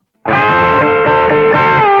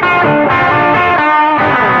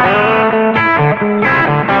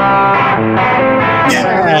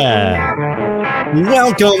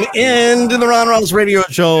Welcome into the Ron Ross Radio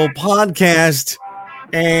Show podcast,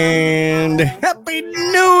 and Happy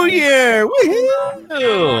New Year!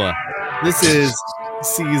 Woohoo! This is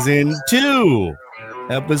season 2,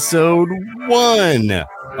 episode 1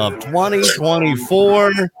 of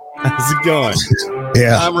 2024. How's it going?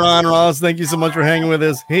 Yeah, I'm Ron Ross. Thank you so much for hanging with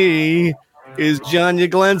us. He is John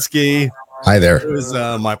Yaglenski. Hi there. Who's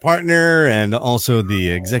my partner and also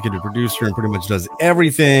the executive producer and pretty much does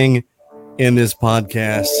everything in this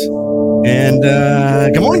podcast. And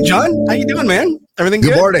good morning, John. How you doing, man? Everything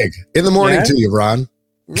good? Good morning. In the morning to you, Ron.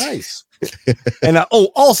 Nice. And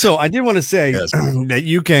also, I did want to say that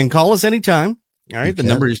you can call us anytime. All right. The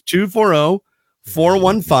number is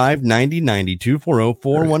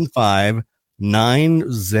 240-415-9090.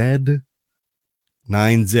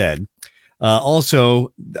 240-415-9Z.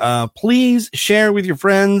 Also, please share with your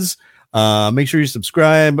friends. Make sure you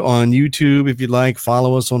subscribe on YouTube if you'd like.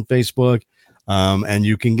 Follow us on Facebook. And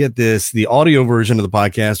you can get the audio version of the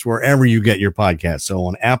podcast wherever you get your podcast. So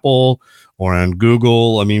on Apple or on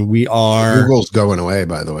Google. I mean, we are. Google's going away,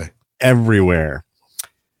 by the way. Everywhere.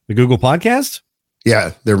 The Google podcast?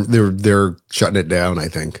 Yeah, they're shutting it down, I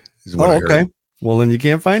think. Okay. Well, then you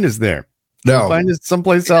can't find us there. No, find us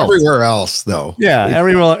someplace else. Everywhere else, though. Yeah,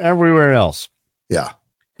 everywhere else. Yeah.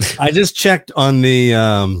 I just checked on the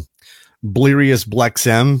Blerius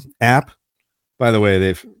Blexem app. By the way,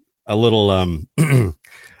 they've a little a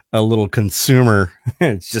little consumer.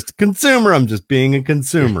 It's just a consumer. I'm just being a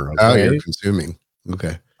consumer. Okay? Oh, you're consuming.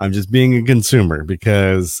 Okay. I'm just being a consumer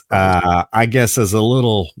because I guess as a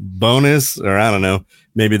little bonus, or I don't know,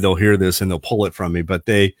 maybe they'll hear this and they'll pull it from me, but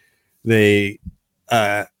they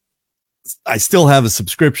I still have a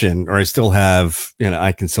subscription, or I still have,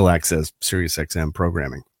 I can still access SiriusXM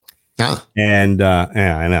programming. And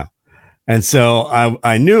yeah, I know. And so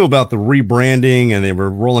I knew about the rebranding, and they were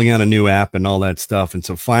rolling out a new app and all that stuff. And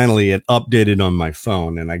so finally it updated on my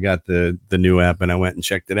phone, and I got the new app, and I went and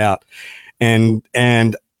checked it out. And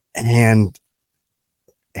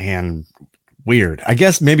weird. I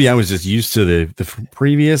guess maybe I was just used to the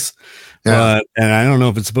previous. And I don't know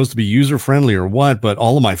if it's supposed to be user friendly or what, but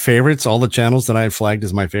all of my favorites, all the channels that I had flagged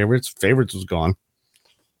as my favorites was gone.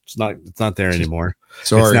 It's not there anymore.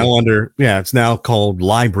 Sorry. It's now it's now called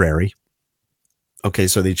Library. Okay.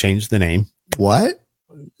 So they changed the name. What?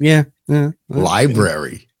 Yeah.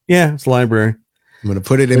 Library. Yeah. It's Library. I'm going to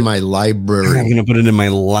put it in my library. I'm going to put it in my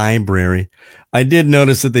library. I did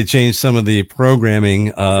notice that they changed some of the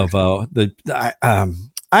programming of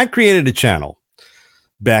I created a channel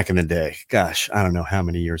back in the day. Gosh, I don't know how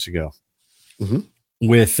many years ago. Mm-hmm.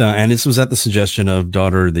 With and this was at the suggestion of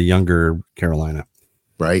the younger Carolina,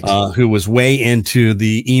 right? Who was way into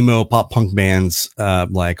the emo pop punk bands,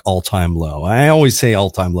 like All Time Low. I always say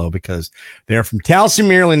All Time Low because they're from Towson,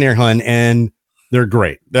 Maryland, near Hun, and they're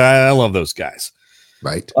great. I love those guys.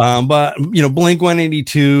 Right. But Blink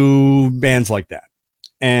 182, bands like that.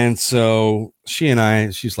 And so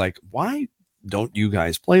she's like, why don't you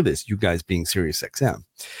guys play this? You guys being SiriusXM.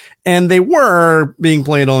 And they were being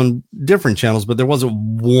played on different channels, but there wasn't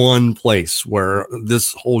one place where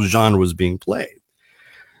this whole genre was being played.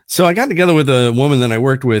 So I got together with a woman that I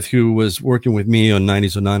worked with who was working with me on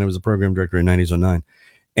 90s09. I was a program director in 90s09.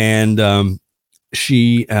 And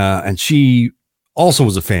she also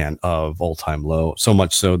was a fan of All Time Low, so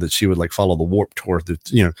much so that she would follow the Warped Tour.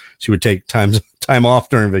 She would take time off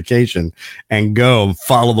during vacation and go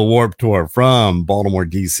follow the Warped Tour from Baltimore,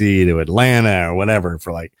 DC to Atlanta or whatever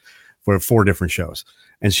for 4 different shows.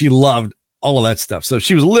 And she loved all of that stuff. So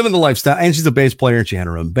she was living the lifestyle, and she's a bass player, and she had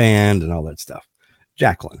her own band and all that stuff.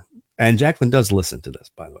 Jacqueline does listen to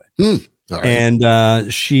this, by the way. Right.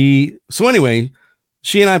 And she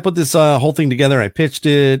and I put this whole thing together. I pitched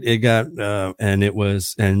it. It got,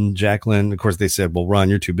 and Jacqueline, of course, they said, well, Ron,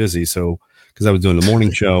 you're too busy. So, because I was doing the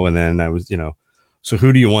morning show, and then I was, so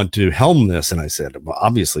who do you want to helm this? And I said, well,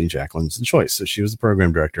 obviously Jacqueline's the choice. So she was the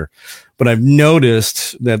program director. But I've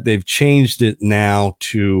noticed that they've changed it now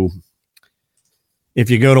to, if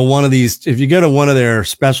you go to one of their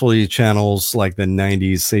specialty channels, like the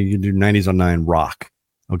 90s, say you do 90s09 rock.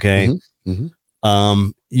 Okay. Mm-hmm. Mm-hmm.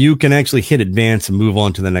 You can actually hit advance and move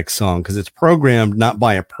on to the next song because it's programmed not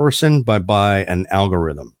by a person, but by an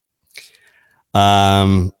algorithm.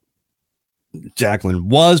 Jacqueline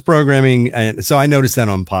was programming, and so I noticed that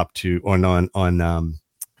on Pop 2 on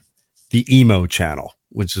the emo channel,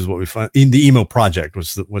 which is what we find in the emo project,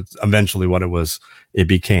 was what eventually what it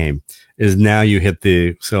became is now you hit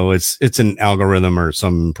so it's an algorithm or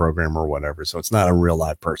some program or whatever. So it's not a real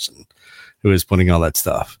live person who is putting all that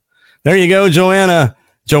stuff. There you go, Joanne.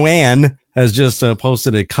 has just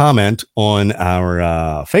posted a comment on our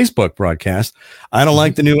Facebook broadcast. I don't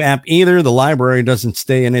like the new app either. The library doesn't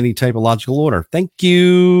stay in any type of logical order. Thank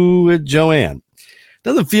you, Joanne.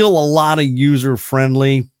 Doesn't feel a lot of user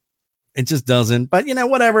friendly. It just doesn't. But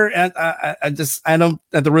whatever. I don't.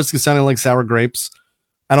 At the risk of sounding like sour grapes,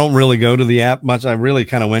 I don't really go to the app much. I really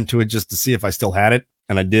kind of went to it just to see if I still had it,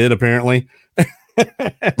 and I did apparently.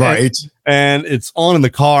 Right. And it's on in the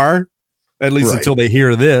car, at least until they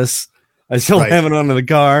hear this. I still have it on in the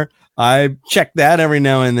car. I check that every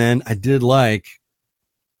now and then. I did like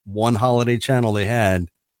one holiday channel they had,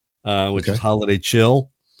 which was Holiday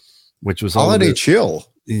Chill, which was Holiday Chill.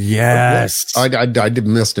 Yes. I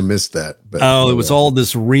must have missed that. But it was all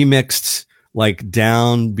this remixed, like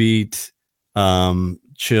downbeat,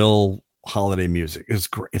 chill holiday music. It's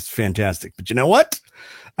great. It's fantastic. But you know what?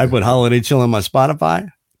 I put Holiday Chill on my Spotify.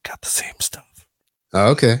 Got the same stuff.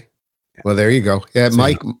 Okay. Well, there you go. Yeah,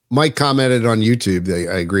 Mike commented on YouTube.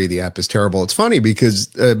 I agree. The app is terrible. It's funny because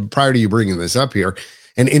prior to you bringing this up here,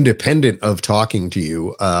 and independent of talking to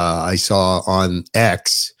you, I saw on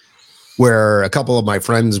X where a couple of my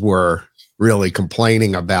friends were really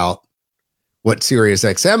complaining about what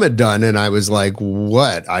SiriusXM had done. And I was like,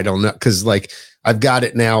 what? I don't know. Because I've got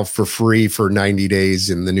it now for free for 90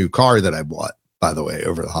 days in the new car that I bought, by the way,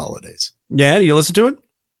 over the holidays. Yeah. Do you listen to it?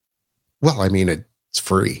 Well, I mean, it's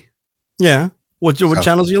free. Yeah. What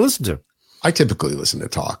channels do you listen to? I typically listen to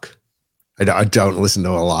talk. I don't listen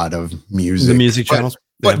to a lot of music. The music channels?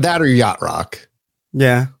 But that or Yacht Rock.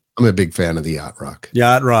 Yeah. I'm a big fan of the Yacht Rock.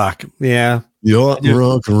 Yacht Rock. Yeah. Yacht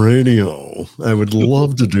Rock Radio. I would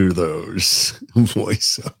love to do those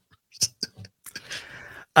voiceovers.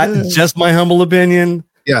 Just my humble opinion.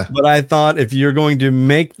 Yeah. But I thought if you're going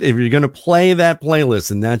to play that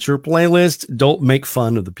playlist and that's your playlist, don't make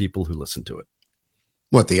fun of the people who listen to it.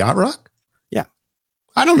 What, the Yacht Rock? Yeah.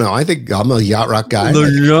 I don't know. I think I'm a Yacht Rock guy.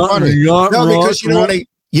 Because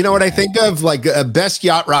you know what I think of? Like a best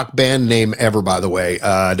Yacht Rock band name ever, by the way.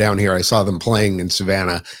 Down here, I saw them playing in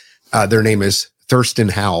Savannah. Their name is Thurston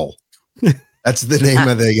Howell. That's the name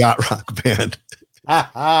of the Yacht Rock band.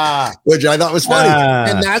 Which I thought was funny.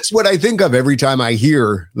 And that's what I think of every time I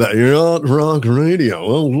hear the Yacht Rock Radio.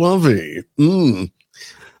 Oh, lovely.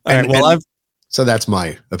 So that's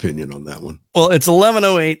my opinion on that one. Well, it's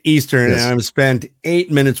 11:08 Eastern, and I've spent 8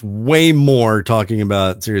 minutes way more talking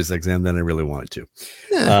about SiriusXM than I really wanted to.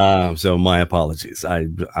 Yeah. So my apologies.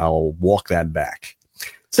 I'll walk that back.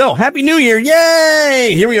 So happy New Year.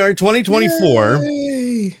 Yay! Here we are, 2024.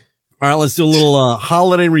 Yay. All right, let's do a little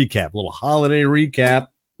holiday recap.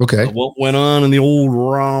 Okay. Of what went on in the old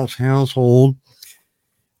Ross household.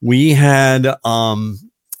 We had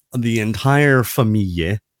the entire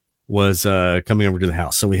familia was coming over to the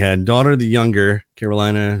house. So we had daughter, the younger,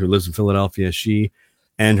 Carolina, who lives in Philadelphia. She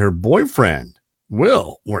and her boyfriend,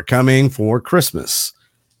 Will, were coming for Christmas.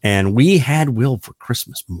 And we had Will for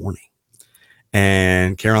Christmas morning.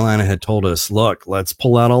 And Carolina had told us, look, let's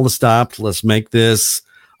pull out all the stops. Let's make this.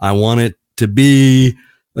 I want it to be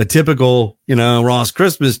a typical, Ross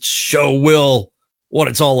Christmas. Show Will what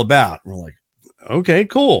it's all about. And we're like, okay,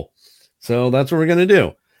 cool. So that's what we're going to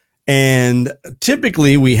do. And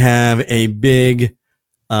typically we have a big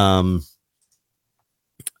dinner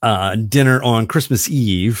on Christmas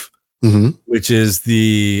Eve, which is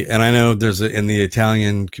and I know there's in the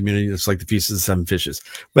Italian community, it's like the Feast of the Seven Fishes,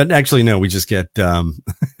 but actually, no, we just get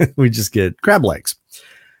crab legs.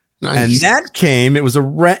 Nice. And that it was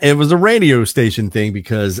a radio station thing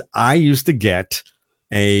because I used to get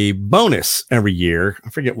a bonus every year.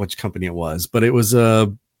 I forget which company it was, but it was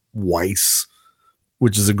a Weiss,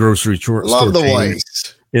 which is a grocery store. Love the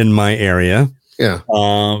Weiss in my area. Yeah.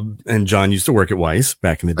 And John used to work at Weiss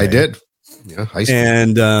back in the day. I did. Yeah.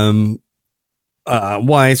 And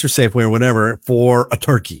Weiss or Safeway or whatever for a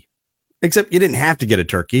turkey. Except you didn't have to get a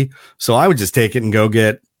turkey. So I would just take it and go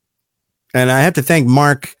get. And I have to thank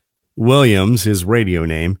Mark Williams, his radio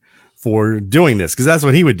name, for doing this, because that's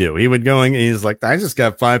what he would do. He would go and he's like, I just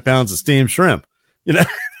got 5 pounds of steamed shrimp. Yeah,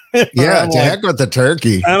 to heck with the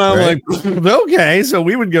turkey. And I'm like, okay. So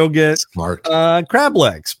we would go get smart crab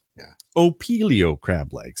legs. Yeah. Opelio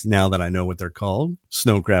crab legs. Now that I know what they're called,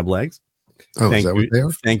 snow crab legs. Oh, is that what they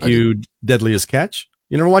are? Thank you, Deadliest Catch.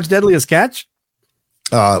 You never watched Deadliest Catch?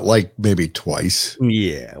 Like maybe twice.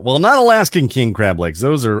 Yeah. Well, not Alaskan king crab legs.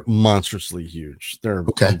 Those are monstrously huge. They're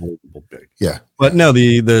unbelievable big. Yeah. But no,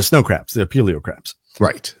 the snow crabs, the Opelio crabs.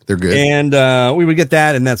 Right. They're good. And we would get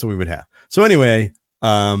that, and that's what we would have. So anyway,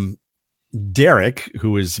 Derek,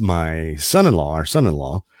 who is our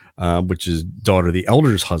son-in-law, which is daughter, the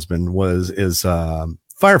elder's husband, is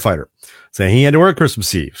firefighter. So he had to work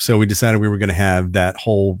Christmas Eve. So we decided we were going to have that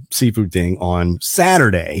whole seafood thing on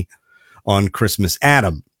Saturday on Christmas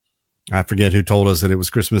Adam. I forget who told us that it was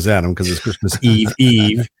Christmas Adam because it's Christmas Eve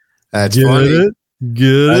Eve. That's funny.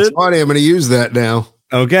 That's funny. I'm going to use that now.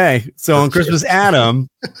 Okay. So on Christmas Adam,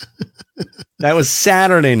 that was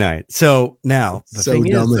Saturday night. So now the thing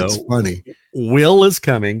is, it's funny. Will is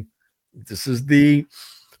coming. This is the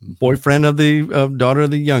boyfriend of the daughter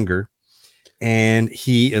of the younger, and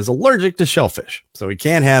he is allergic to shellfish, so he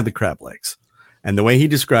can't have the crab legs. And the way he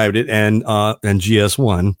described it, and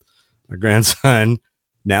GS1, our grandson,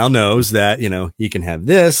 now knows that he can have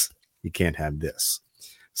this, he can't have this.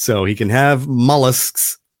 So he can have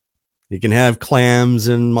mollusks, he can have clams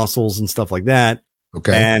and mussels and stuff like that.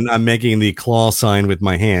 Okay. And I'm making the claw sign with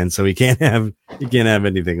my hand, so he can't have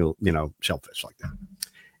anything, shellfish like that.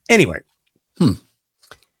 Anyway.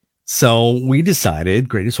 So we decided,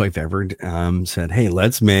 greatest wife ever, said, hey,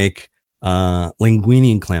 let's make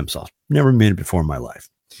linguine and clam sauce. Never made it before in my life.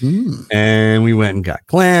 And we went and got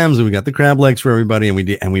clams and we got the crab legs for everybody.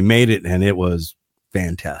 And we made it, and it was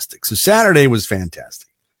fantastic. So Saturday was fantastic.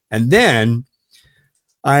 And then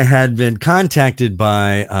I had been contacted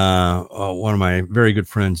by one of my very good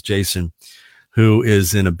friends, Jason, who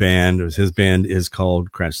is in a band. His band is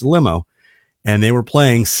called Crash the Limo. And they were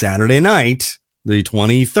playing Saturday night, the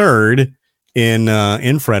 23rd,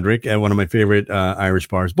 in Frederick at one of my favorite Irish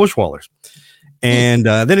bars, Bushwallers. And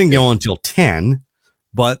they didn't go until 10,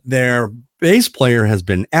 but their bass player has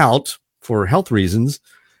been out for health reasons.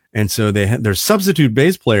 And so their substitute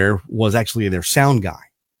bass player was actually their sound guy.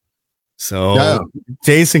 So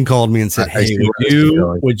Jason called me and said, hey,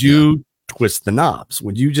 would you twist the knobs?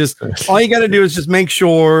 Would you just, all you got to do is just make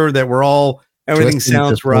sure that everything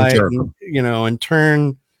sounds right, and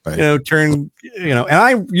turn, and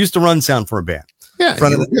I used to run sound for a band. Yeah.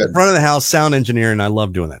 Front of the house, sound engineer. And I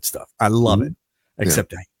love doing that stuff. I love it,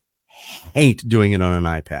 except I hate doing it on an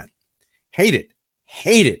iPad. Hate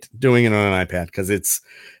it doing it on an iPad because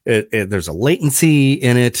there's a latency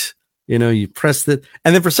in it. You press it,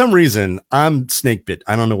 and then for some reason I'm snake bit.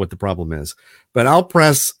 I don't know what the problem is, but I'll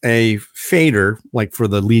press a fader like for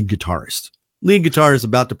the lead guitarist. Lead guitar is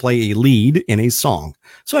about to play a lead in a song,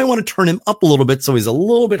 so I want to turn him up a little bit so he's a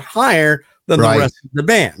little bit higher than the rest of the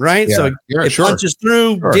band, right? Yeah. So it punches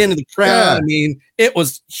through into the crowd. I mean, it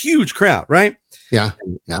was huge crowd, right? Yeah.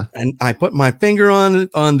 And I put my finger on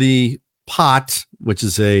the pot, which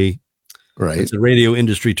is it's a radio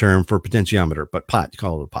industry term for potentiometer, but pot, you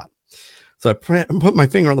call it a pot. So I put my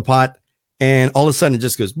finger on the pot, and all of a sudden it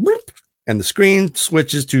just goes, whoop, and the screen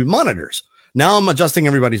switches to monitors. Now I'm adjusting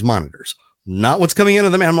everybody's monitors, not what's coming into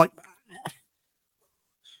them. I'm like,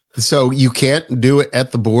 so you can't do it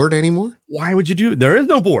at the board anymore? Why would you do it? There is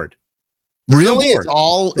no board. Really? It's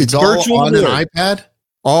all on an iPad?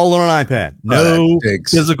 All on an iPad. No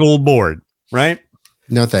physical board, right?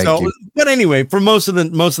 No, thank you. But anyway, for most of the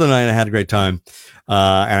night, I had a great time.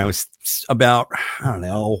 And I was about,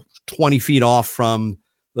 20 feet off from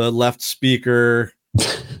the left speaker.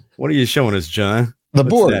 What are you showing us, John? The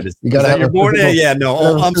board. You got to have your board. Yeah,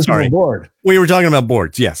 no. I'm sorry. Board. We were talking about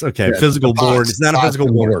boards. Yes. Okay. Yeah, physical board. It's not a physical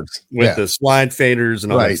board with the slide faders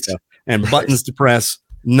and all that stuff and buttons to press.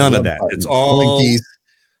 None of that. Buttons. It's all Blinkies.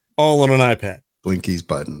 All on an iPad. Blinkies,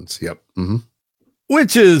 buttons. Yep. Mm-hmm.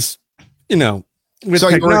 Which is, with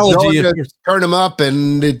so technology, you turn them up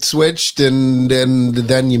and it switched, and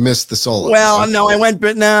then you missed the solo. Well, no, I went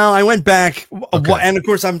back, and of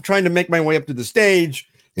course, I'm trying to make my way up to the stage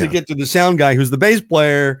to get to the sound guy, who's the bass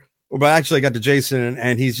player. But actually, I got to Jason,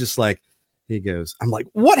 and he's just like, I'm like,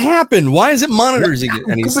 what happened? Why is it monitors again?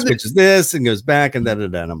 And he switches this and goes back and da.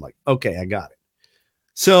 And I'm like, okay, I got it.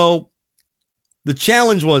 So the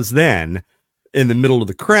challenge was then in the middle of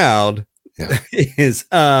the crowd is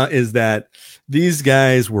that these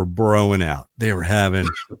guys were broing out. They were having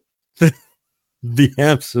the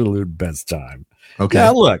absolute best time. Okay.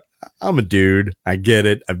 Now, look, I'm a dude. I get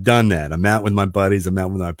it. I've done that. I'm out with my buddies. I'm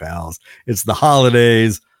out with my pals. It's the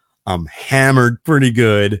holidays. I'm hammered pretty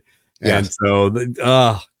good. Yes. And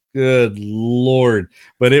so, good Lord.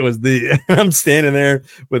 But it was I'm standing there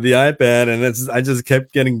with the iPad, and I just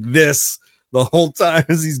kept getting this the whole time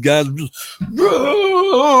as these guys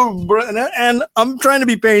and I'm trying to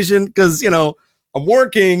be patient because, I'm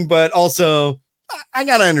working, but also I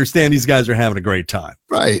got to understand these guys are having a great time.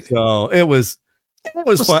 Right. So it was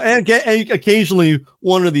fun. And occasionally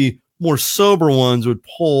one of the more sober ones would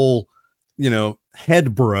pull,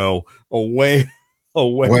 head bro away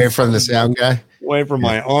from the sound guy, away from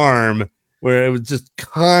my arm, where it was just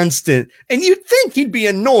constant. And you'd think he'd be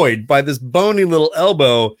annoyed by this bony little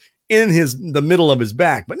elbow in the middle of his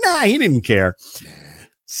back, but nah, he didn't care.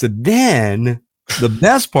 So then the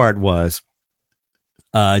best part was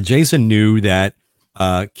Jason knew that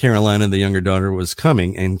Carolina, the younger daughter, was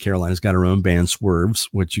coming, and Carolina's got her own band, Swerves,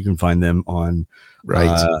 which you can find them on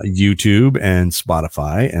YouTube and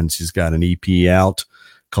Spotify. And she's got an EP out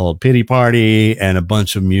called Pity Party and a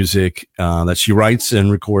bunch of music that she writes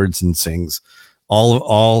and records and sings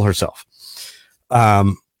all herself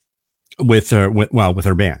with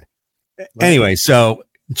her band. Right. Anyway, so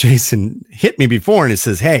Jason hit me before and it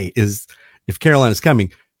says, hey, if Carolina's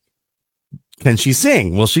coming, can she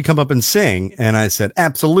sing? Will she come up and sing? And I said,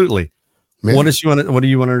 absolutely. Man. What do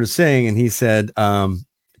you want her to sing? And he said,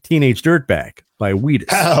 Teenage Dirtbag by Wheatus.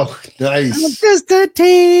 Oh, nice. I'm just a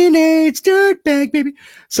teenage dirtbag, baby.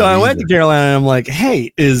 So I went to Carolina and I'm like,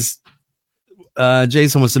 hey,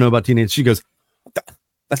 Jason wants to know about Teenage. She goes,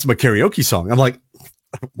 that's my karaoke song. I'm like,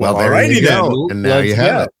 well, there you go. And now you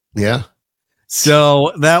have it. Yeah.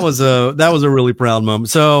 So that was a really proud moment.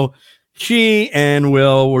 So she and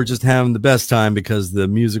Will were just having the best time because the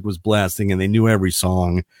music was blasting and they knew every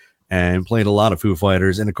song and played a lot of Foo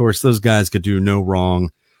Fighters. And of course, those guys could do no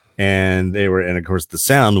wrong. And of course, the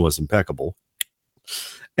sound was impeccable.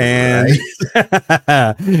 And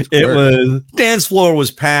it was, dance floor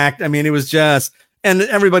was packed. I mean, it was just, and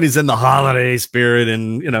everybody's in the holiday spirit.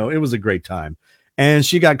 And, it was a great time. And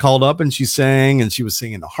she got called up and she sang and she was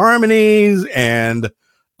singing the harmonies and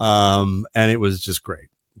it was just great.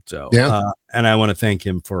 So, and I want to thank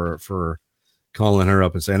him for calling her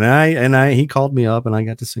up and saying, he called me up and I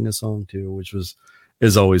got to sing a song too, which is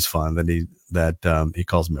always fun that he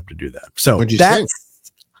calls me up to do that. So what'd you sing?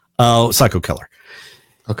 Psycho Killer.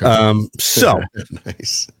 Okay. So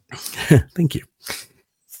nice. Thank you.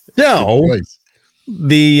 So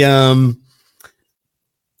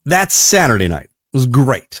that's Saturday night. It was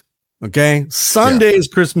great. Okay. Sunday is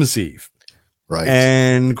Christmas Eve. Right.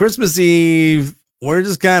 And Christmas Eve,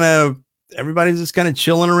 everybody's just kind of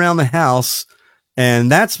chilling around the house.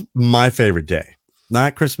 And that's my favorite day,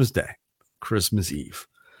 not Christmas Day, Christmas Eve,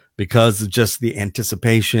 because of just the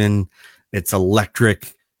anticipation. It's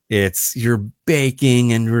electric. You're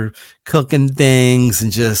baking and you're cooking things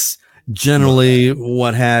and just generally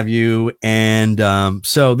what have you. And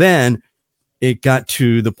so then it got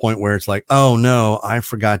to the point where it's like, oh no, I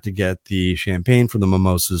forgot to get the champagne for the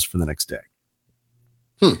mimosas for the next day.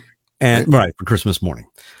 And right for Christmas morning.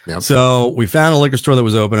 Yep. So we found a liquor store that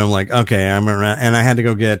was open. I'm like, okay, I'm around, and I had to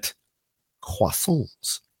go get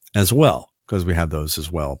croissants as well because we had those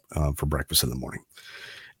as well for breakfast in the morning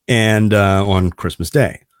and on Christmas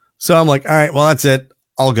Day. So I'm like, all right, well that's it.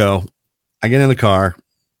 I'll go. I get in the car,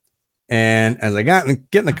 and as I get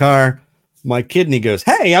in the car, my kidney goes,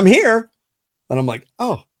 "Hey, I'm here," and I'm like,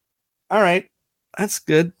 "Oh, all right, that's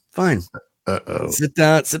good, fine." Sit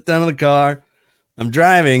down in the car. I'm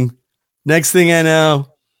driving. Next thing I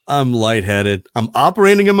know, I'm lightheaded. I'm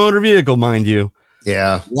operating a motor vehicle, mind you.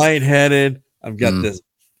 Yeah. Lightheaded. I've got this.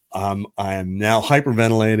 I am now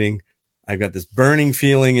hyperventilating. I've got this burning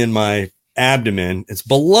feeling in my abdomen. It's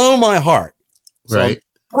below my heart. So right.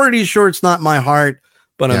 I'm pretty sure it's not my heart,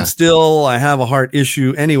 but I have a heart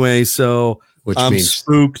issue anyway. So which I'm means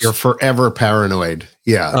spooked. You're forever paranoid.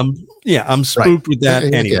 Yeah. I'm spooked with that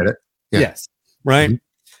anyway. Get it. Yeah. Yes. Right.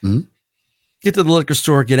 Mm-hmm. Get to the liquor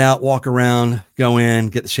store, get out, walk around, go in,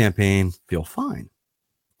 get the champagne, feel fine.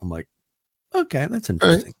 I'm like, okay, that's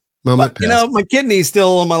interesting. Right. But, my kidney's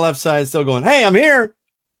still on my left side, still going, hey, I'm here.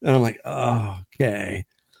 And I'm like, oh, okay.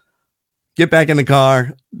 Get back in the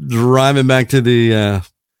car, driving back to the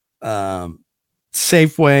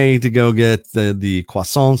Safeway to go get the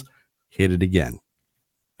croissants. Hit it again.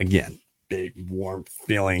 Big warm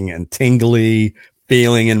feeling and tingly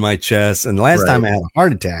feeling in my chest. And last time I had a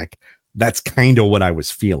heart attack, that's kind of what I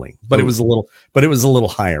was feeling, but it was a little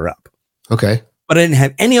higher up. Okay. But I didn't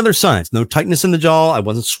have any other signs, no tightness in the jaw. I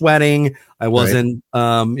wasn't sweating. I wasn't,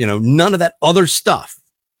 none of that other stuff.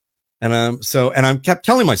 And I kept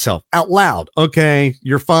telling myself out loud, okay,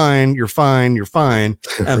 you're fine. You're fine. You're fine.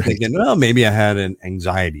 And I'm thinking, well, maybe I had an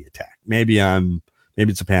anxiety attack. Maybe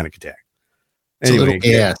it's a panic attack. Anyway,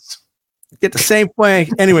 get the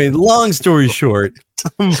Safeway. Anyway, long story short,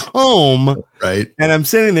 I'm home. Right. And I'm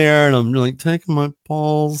sitting there and I'm like taking my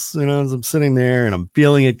pulse, as I'm sitting there and I'm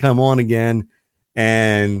feeling it come on again.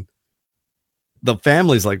 And the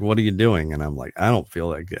family's like, what are you doing? And I'm like, I don't feel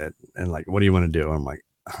that good. And like, what do you want to do? I'm like,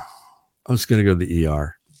 I'm just going to go to the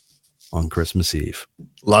ER on Christmas Eve.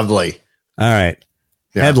 Lovely. All right.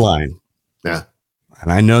 Yeah. Headline. Yeah.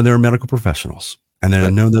 And I know they're medical professionals and then I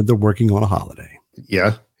know that they're working on a holiday.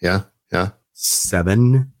 Yeah.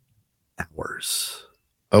 7 hours.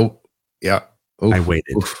 Oh, yeah. Oof. I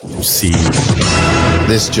waited to see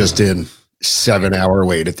this just in. 7-hour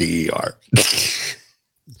wait at the ER.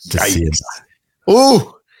 To see it.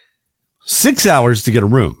 Oh, 6 hours to get a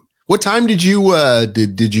room. what time did you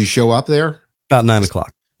did you show up there? About 9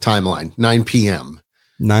 o'clock. Timeline 9 p.m.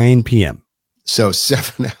 9 p.m. So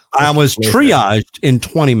 7 hours. I was triaged in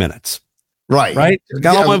 20 minutes. Right.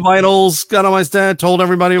 Got all my vitals, got all my stats, told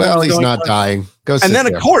everybody. Well, he's not dying. Go sit then,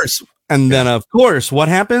 there. of course, what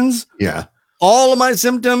happens? Yeah. All of my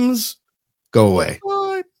symptoms go away.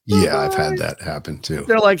 Bye. Yeah, I've had that happen too.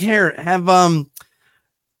 They're like, here, have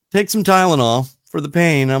take some Tylenol for the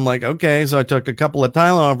pain. I'm like, okay. So I took a couple of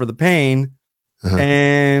Tylenol for the pain,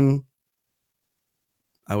 and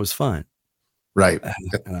I was fine. Right.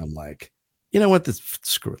 And I'm like, you know what?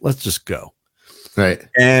 Screw it. Let's just go. Right.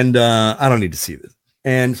 And I don't need to see this.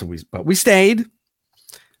 And so we stayed.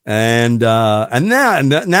 And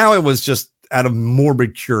now it was just out of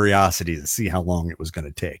morbid curiosity to see how long it was going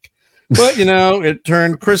to take. But it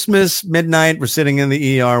turned Christmas midnight. We're sitting in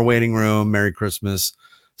the ER waiting room. Merry Christmas.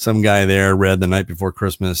 Some guy there read the night before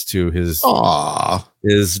Christmas to his father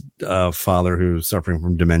who's suffering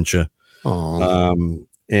from dementia. And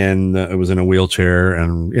it was in a wheelchair.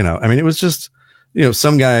 And, it was just,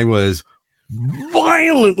 some guy was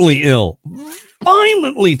violently ill,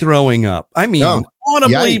 violently throwing up.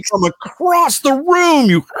 Audibly from across the room.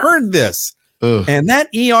 You heard this. Ugh. And that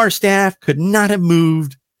ER staff could not have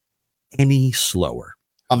moved any slower.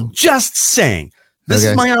 I'm just saying. This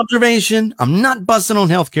is my observation. I'm not busting on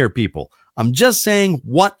healthcare people. I'm just saying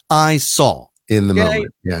what I saw in the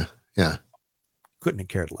moment. Yeah. Yeah. Couldn't have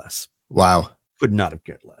cared less. Wow. Could not have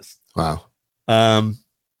cared less. Wow.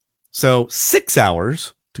 So 6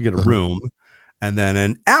 hours to get a room, and then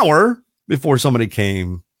an hour before somebody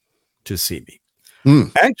came to see me.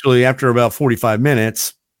 Actually, after about 45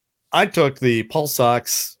 minutes, I took the pulse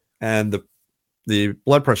ox and the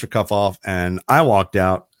blood pressure cuff off, and I walked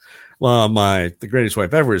out. Well, the greatest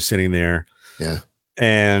wife ever is sitting there. Yeah.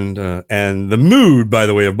 And the mood, by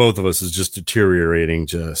the way, of both of us is just deteriorating.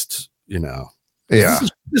 Just, Yeah.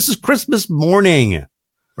 This is Christmas morning.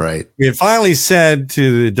 Right. We had finally said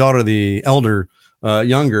to the daughter, the elder,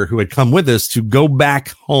 younger, who had come with us, to go back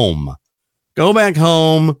home. Go back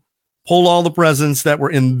home, pull all the presents that were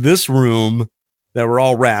in this room that were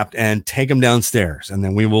all wrapped, and take them downstairs. And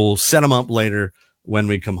then we will set them up later when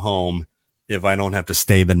we come home if I don't have to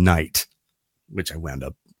stay the night, which I wound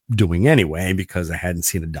up doing anyway because I hadn't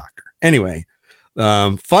seen a doctor. Anyway,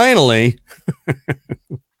 finally,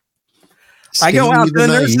 I go out to the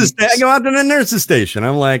nurses. I go out to the nurses station.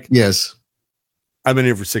 I'm like, yes, I've been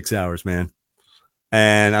here for 6 hours, man.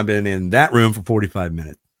 And I've been in that room for 45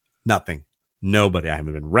 minutes. Nothing. Nobody. I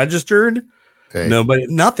haven't been registered. Okay. Nobody,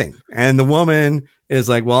 nothing. And the woman is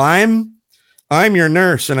like, well, I'm your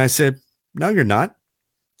nurse. And I said, no, you're not,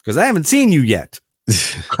 because I haven't seen you yet.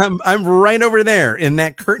 I'm right over there in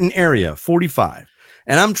that curtain area, 45.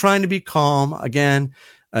 And I'm trying to be calm again,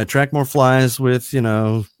 attract more flies with,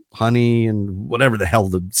 honey and whatever the hell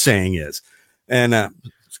the saying is. And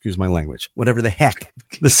excuse my language, whatever the heck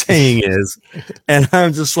the saying is. And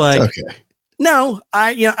I'm just like, okay. No,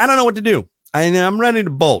 I don't know what to do. I'm ready to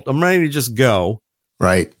bolt. I'm ready to just go.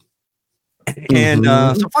 Right. And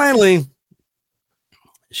so finally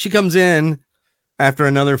she comes in after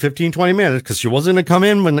another 15, 20 minutes, because she wasn't going to come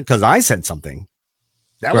in because I said something.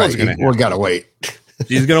 That wasn't going to happen. We got to wait.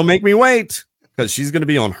 She's going to make me wait because she's going to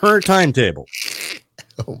be on her timetable.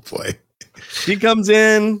 Oh, boy. She comes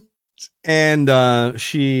in and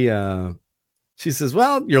she says,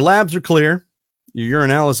 well, your labs are clear. Your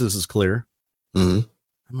urinalysis is clear. Mm-hmm.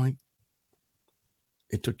 I'm like,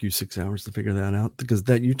 it took you 6 hours to figure that out, because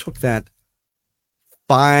you took that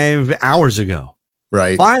 5 hours ago.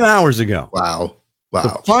 Right. 5 hours ago. Wow.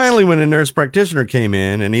 So finally, when a nurse practitioner came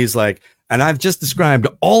in, and he's like, and I've just described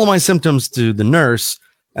all of my symptoms to the nurse,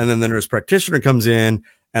 and then the nurse practitioner comes in,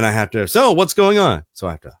 and I have to, so what's going on? So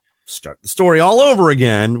I have to start the story all over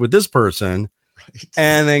again with this person. Right.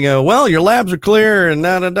 And they go, well, your labs are clear and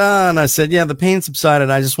da, da, da. And I said, yeah, the pain subsided.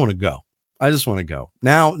 I just want to go.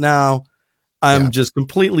 Now I'm just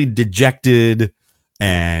completely dejected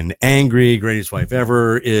and angry. Greatest wife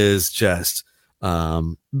ever is just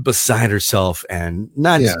beside herself, and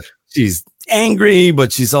she's angry,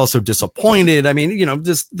 but she's also disappointed. I mean,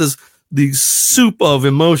 the soup of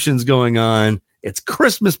emotions going on. It's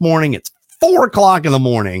Christmas morning. It's 4 o'clock in the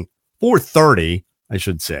morning, 4:30, I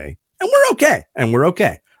should say. And we're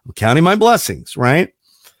okay. I'm counting my blessings, right?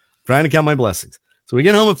 Trying to count my blessings. So we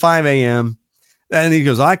get home at 5 a.m. and he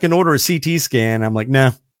goes, I can order a CT scan. I'm like,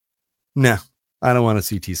 no, I don't want a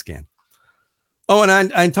CT scan. Oh, and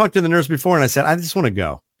I talked to the nurse before, and I said, I just want to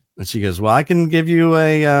go. And she goes, well, I can give you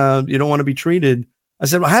you don't want to be treated. I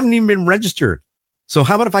said, well, I haven't even been registered. So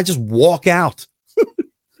how about if I just walk out?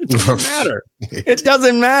 It doesn't matter. It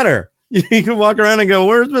doesn't matter. You can walk around and go,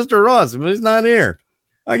 where's Mr. Ross? Well, he's not here.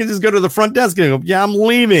 I can just go to the front desk and go, yeah, I'm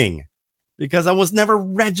leaving because I was never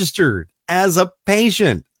registered as a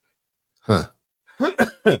patient. Huh.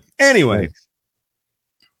 Anyway,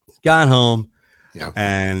 got home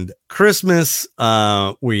and Christmas,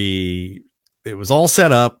 it was all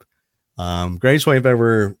set up. Greatest way I've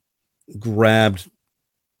ever grabbed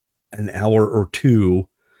an hour or two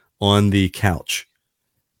on the couch.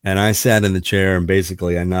 And I sat in the chair and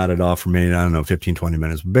basically I nodded off for maybe, I don't know, 15, 20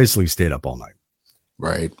 minutes, but basically stayed up all night.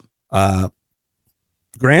 Right.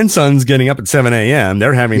 Grandson's getting up at 7 a.m.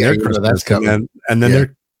 They're having their Christmas and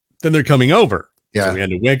then they're coming over. Yeah. So we had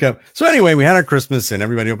to wake up. So anyway, we had our Christmas and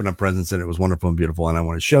everybody opened up presents and it was wonderful and beautiful. And I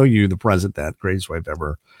want to show you the present that greatest wife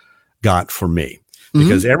ever got for me.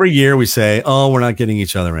 Because every year we say, oh, we're not getting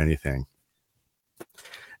each other anything.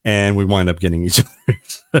 And we wind up getting each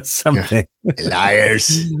other something.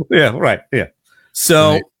 Liars. Yeah, right. Yeah.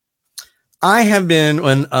 So I have been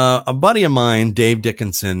when a buddy of mine, Dave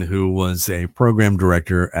Dickinson, who was a program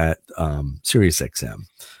director at SiriusXM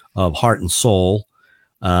of Heart and Soul,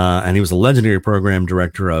 and he was a legendary program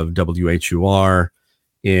director of WHUR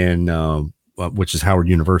in which is Howard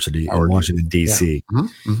University in Washington, D.C.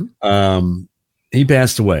 Yeah. He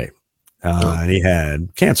passed away, and he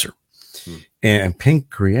had cancer and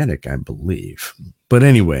pancreatic, I believe. But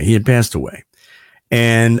anyway, he had passed away.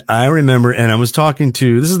 And I remember, and I was talking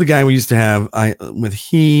to, this is the guy we used to have with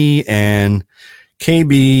he and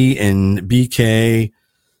KB and BK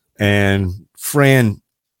and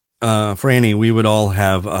Franny, we would all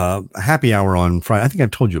have a happy hour on Friday. I think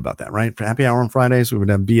I've told you about that, right? For happy hour on Fridays, we would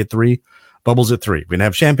have B at 3, Bubbles at 3. We'd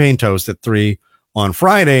have champagne toast at 3 on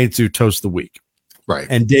Friday to toast the week. Right.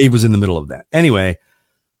 And Dave was in the middle of that. Anyway,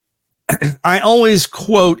 I always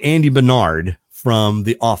quote Andy Bernard from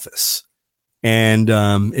The Office. And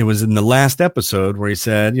it was in the last episode where he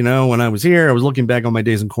said, you know, when I was here, I was looking back on my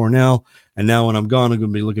days in Cornell. And now when I'm gone, I'm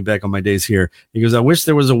going to be looking back on my days here. He goes, I wish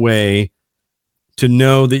there was a way to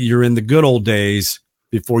know that you're in the good old days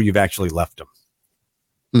before you've actually left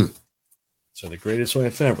them. So the greatest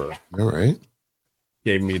wife ever. All right.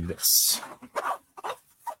 Gave me this.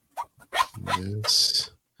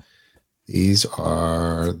 These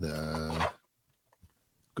are the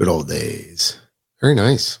good old days. Very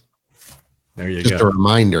nice. There you go. Just a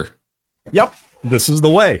reminder. Yep. This is the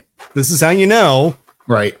way. This is how you know.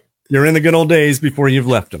 Right. You're in the good old days before you've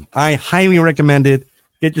left them. I highly recommend it.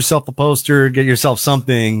 Get yourself a poster. Get yourself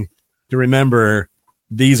something to remember.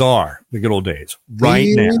 These are the good old days right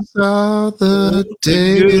now. These are the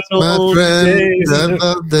days, my friend,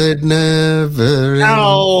 that never end.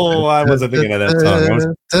 Oh, I wasn't thinking of that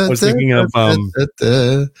song. I was thinking of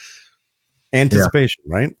Anticipation,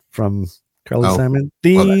 right? From Carly Simon.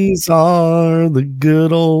 These are the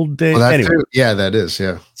good old days. Well, anyway. Yeah, that is.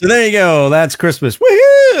 Yeah. So there you go. That's Christmas.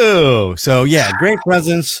 Woohoo! So yeah, great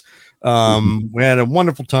presents. We had a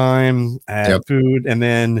wonderful time. Had food, and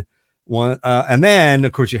then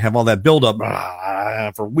of course you have all that buildup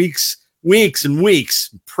for weeks and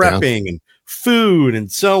weeks prepping and food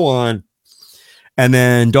and so on. And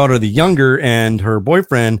then daughter the younger and her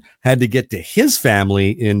boyfriend had to get to his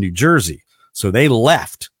family in New Jersey, so they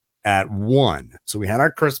left at 1. So we had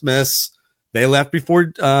our Christmas. They left before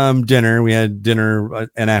dinner. We had dinner,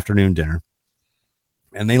 an afternoon dinner,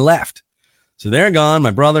 and they left. So they're gone.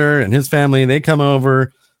 My brother and his family, they come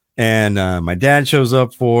over, and my dad shows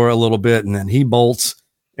up for a little bit, and then he bolts.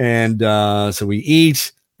 And so we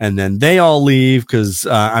eat, and then they all leave because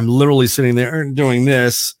I'm literally sitting there doing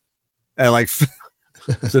this. And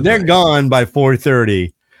so they're gone by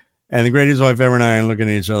 4:30. And the greatest wife ever and I are looking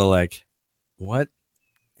at each other like, what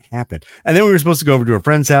happened? And then we were supposed to go over to a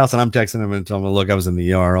friend's house, and I'm texting them and telling them, look, I was in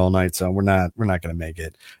the ER all night, so we're not going to make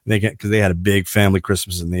it. Because they had a big family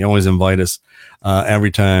Christmas, and they always invite us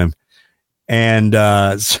every time. And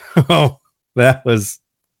so that was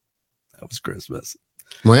Christmas.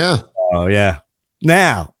 Well, yeah. Oh yeah.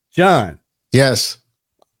 Now, John. Yes.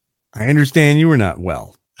 I understand you were not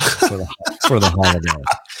well for the holiday.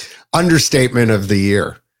 Understatement of the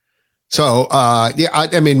year. So, I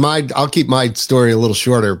mean, I'll keep my story a little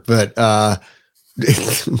shorter, but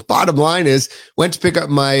bottom line is went to pick up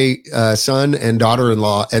my son and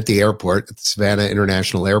daughter-in-law at the airport, at the Savannah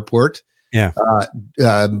International Airport. Yeah.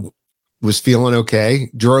 Was feeling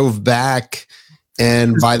okay, drove back.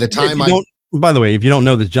 And by the time by the way, if you don't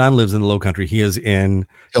know that John lives in the Low Country, he is in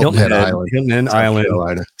Hilton Head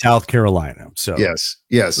Island, South Carolina. So yes.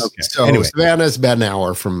 Okay. So anyway. Savannah's about an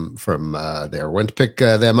hour from there. Went to pick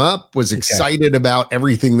them up. Was excited about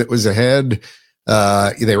everything that was ahead.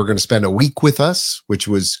 They were going to spend a week with us, which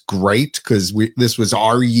was great because this was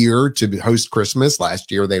our year to host Christmas.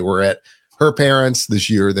 Last year they were at her parents. This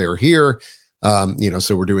year they were here.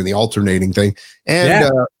 So we're doing the alternating thing.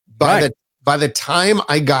 And by the time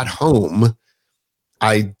I got home,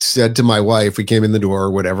 I said to my wife, we came in the door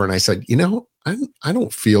or whatever, and I said, I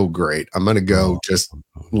don't feel great. I'm going to go just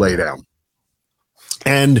lay down.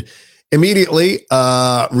 And immediately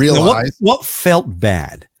realized. What felt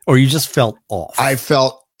bad? Or you just felt off? I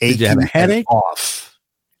felt achy. Did you have a headache? Off.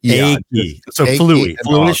 Yeah. Achy. So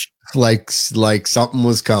fluish. Like something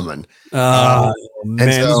was coming. Man,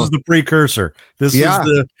 this was the precursor. This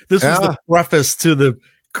was the preface to the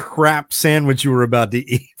crap sandwich you were about to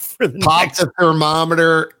eat. Popped the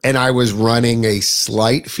thermometer, and I was running a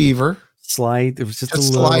slight fever. Slight. It was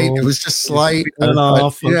just slight. It was just slight.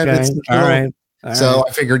 Off. Okay. All right. So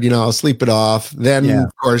I figured, I'll sleep it off. Then,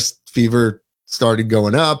 of course, fever started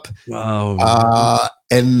going up. Wow.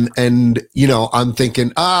 And I'm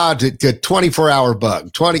thinking, 24-hour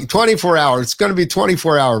bug, 24 hours. It's going to be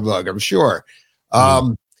 24-hour bug, I'm sure.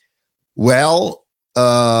 I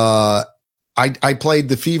played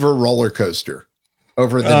the fever roller coaster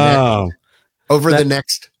over the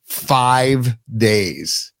next 5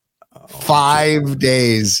 days. 5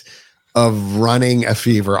 days of running a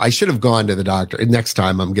fever. I should have gone to the doctor. Next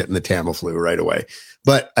time I'm getting the Tamiflu right away.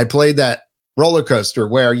 But I played that roller coaster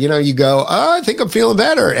where, you go, I think I'm feeling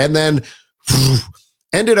better. And then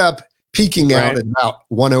ended up peaking out at about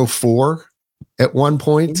 104 at one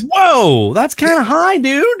point. Whoa, that's kind of high,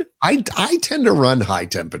 dude. I tend to run high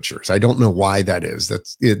temperatures. I don't know why that is.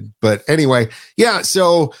 That's it. But anyway,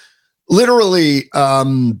 so literally,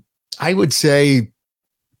 I would say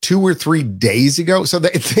 2 or 3 days ago. So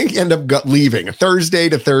they end up leaving Thursday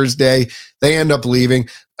to Thursday. They end up leaving.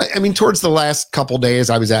 I mean, towards the last couple days,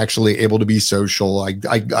 I was actually able to be social.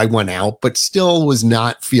 I went out, but still was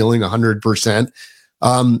not feeling 100%.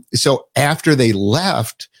 So after they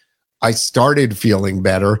left, I started feeling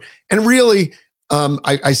better. And really,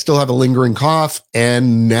 I still have a lingering cough.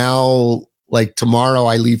 And now, like tomorrow,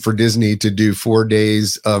 I leave for Disney to do 4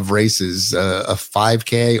 days of races, a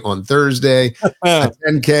 5K on Thursday, a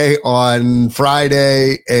 10K on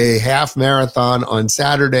Friday, a half marathon on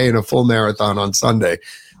Saturday, and a full marathon on Sunday.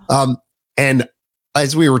 And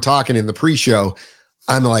as we were talking in the pre-show,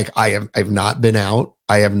 I'm like, I've not been out.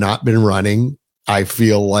 I have not been running. I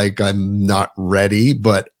feel like I'm not ready,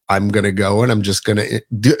 but I'm going to go and I'm just going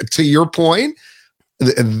to your point,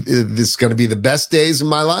 this is going to be the best days of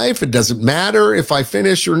my life. It doesn't matter if I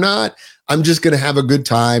finish or not. I'm just going to have a good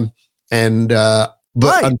time. And,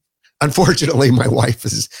 unfortunately, my wife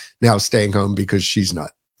is now staying home because she's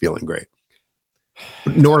not feeling great.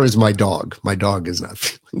 Nor is my dog. My dog is not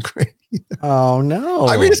feeling great. Oh, no.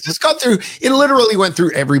 I mean, it literally went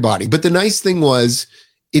through everybody. But the nice thing was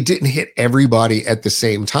it didn't hit everybody at the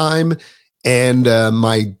same time. And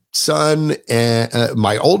my son, and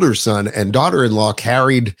my older son and daughter-in-law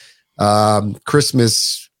carried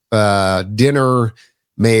Christmas dinner,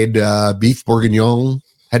 made beef bourguignon,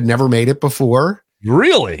 had never made it before.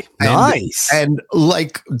 Really? Nice. And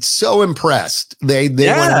like so impressed. They went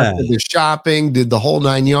out to the shopping, did the whole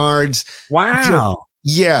 9 yards. Wow.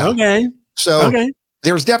 Yeah. Okay. So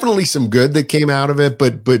there's definitely some good that came out of it,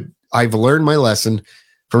 but I've learned my lesson.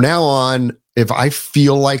 From now on, if I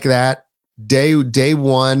feel like that, day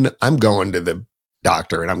one, I'm going to the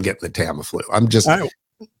doctor and I'm getting the Tamiflu.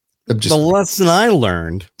 The lesson I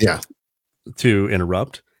learned. Yeah. To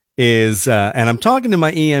interrupt is, and I'm talking to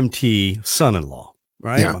my EMT son-in-law.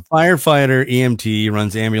 Right. Yeah. I'm a firefighter, EMT,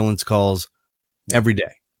 runs ambulance calls every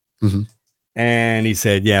day. Mm-hmm. And he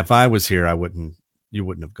said, if I was here, you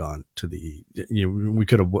wouldn't have gone to we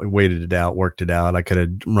could have waited it out, worked it out. I could have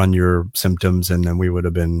run your symptoms and then you would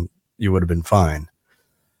have been fine.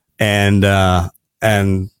 And not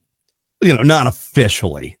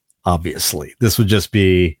officially, obviously, this would just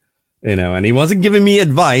be, and he wasn't giving me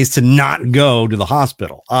advice to not go to the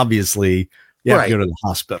hospital. Obviously you have to go to the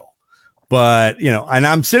hospital. But, and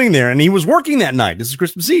I'm sitting there and he was working that night. This is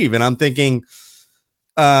Christmas Eve. And I'm thinking,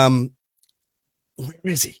 where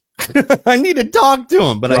is he? I need to talk to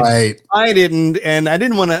him, but I didn't. And I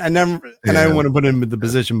didn't want to, I didn't want to put him in the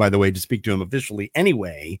position, by the way, to speak to him officially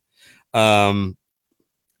anyway. So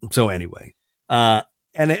anyway, and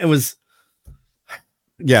it was,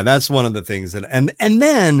 that's one of the things that, and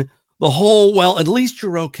then the whole, well, at least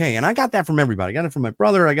you're okay. And I got that from everybody. I got it from my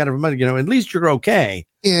brother. I got it from, at least you're okay.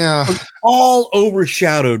 Yeah. All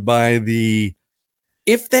overshadowed by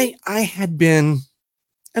I had been,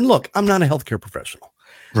 and look, I'm not a healthcare professional,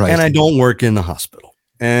 right? And I don't work in the hospital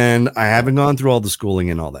and I haven't gone through all the schooling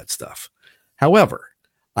and all that stuff. However,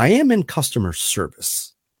 I am in customer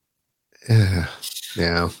service. Yeah.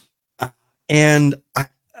 And I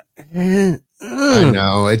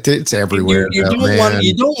know it's everywhere. You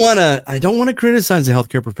don't want to. I don't want to criticize the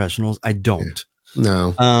healthcare professionals. I don't.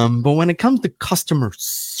 No. But when it comes to customer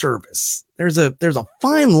service, there's a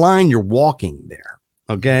fine line you're walking there.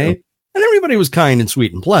 Okay. Yep. And everybody was kind and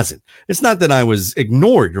sweet and pleasant. It's not that I was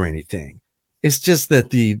ignored or anything. It's just that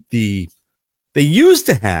they used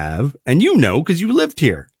to have, and because you lived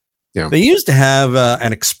here. Yeah. They used to have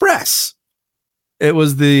an express. It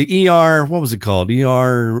was the ER. What was it called?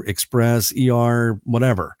 ER Express, ER,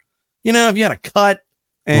 whatever. If you had a cut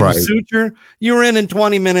and suture, you were in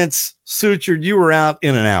 20 minutes, sutured, you were out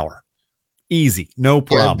in an hour. Easy. No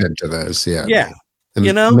problem. I've been to those. Yeah. Yeah.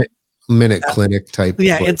 Minute clinic type.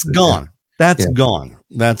 Yeah. Places. It's gone. That's gone.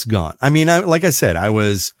 That's gone. I mean, like I said, I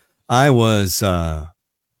was triaged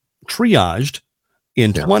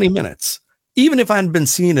in 20 minutes. Even if I hadn't been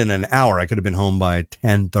seen in an hour, I could have been home by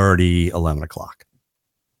 10:30, 11 o'clock.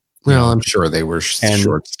 Well, I'm sure they were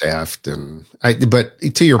short-staffed, but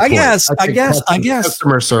to your point, I guess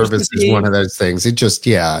customer service is one of those things. It just,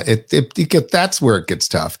 that's where it gets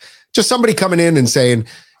tough. Just somebody coming in and saying,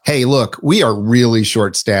 "Hey, look, we are really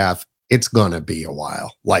short-staffed. It's gonna be a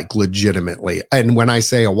while, like legitimately." And when I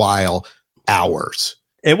say a while, hours.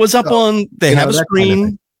 It was up on. They have a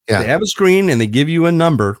screen. They have a screen, and they give you a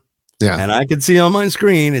number. Yeah, and I could see on my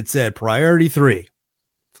screen it said priority 3,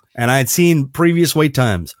 and I had seen previous wait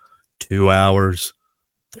times. 2 hours,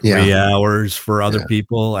 3 hours for other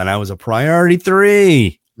people. And I was a priority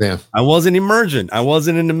 3. Yeah. I wasn't emergent. I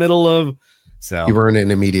wasn't in the middle of, so you weren't in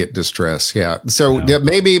immediate distress. Yeah. So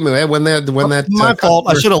maybe when that my fault,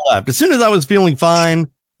 I should have left. As soon as I was feeling fine,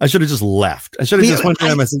 I should have just left. I should have just went to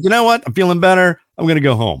them and said, you know what? I'm feeling better. I'm going to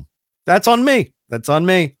go home. That's on me.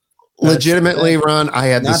 Legitimately, Ron, I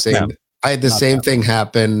had the same. I had the same thing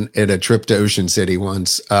happen at a trip to Ocean City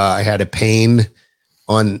once. I had a pain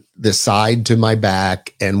on the side to my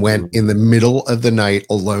back and went in the middle of the night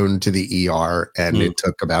alone to the ER, and it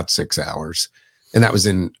took about 6 hours. And that was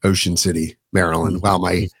in Ocean City, Maryland, while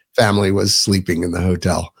my family was sleeping in the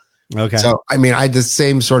hotel. Okay. So, I mean, I had the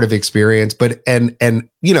same sort of experience, but, and 10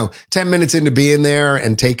 minutes into being there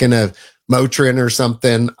and taking a Motrin or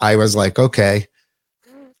something, I was like, okay.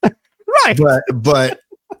 Right. But,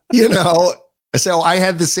 so I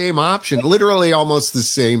had the same option, literally almost the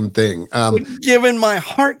same thing. Given my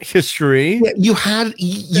heart history, you've got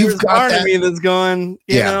part of me that's going,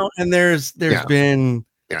 and there's been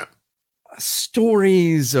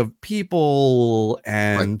stories of people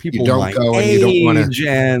and people my age,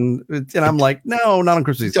 and I'm like, no, not on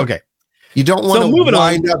Christmas. Okay, you don't want to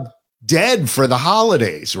wind up dead for the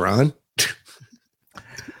holidays, Ron.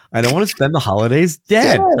 I don't want to spend the holidays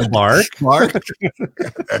dead, Mark.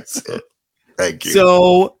 That's it. Thank you.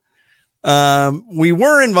 So we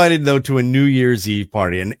were invited, though, to a New Year's Eve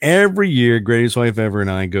party. And every year, Greatest Wife Ever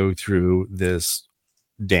and I go through this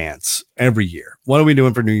dance every year. What are we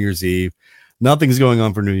doing for New Year's Eve? Nothing's going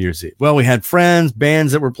on for New Year's Eve. Well, we had friends,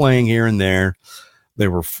 bands that were playing here and there. They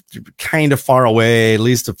were kind of far away, at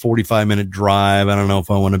least a 45-minute drive. I don't know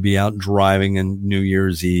if I want to be out driving on New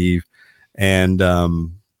Year's Eve. And,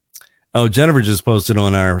 Jennifer just posted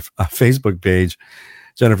on our Facebook page.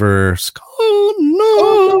 Jennifer,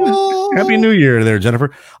 Happy New Year there,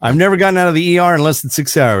 Jennifer. I've never gotten out of the ER in less than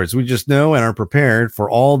 6 hours. We just know and are prepared for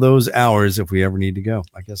all those hours if we ever need to go.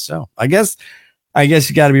 I guess so. I guess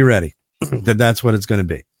you got to be ready that that's what it's going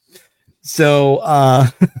to be. So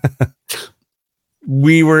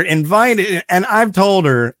we were invited, and I've told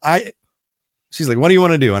her, she's like, what do you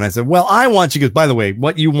want to do? And I said, well, I want you, because by the way,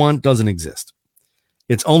 what you want doesn't exist.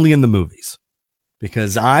 It's only in the movies.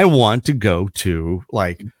 Because I want to go to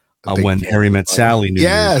When Harry Met Sally New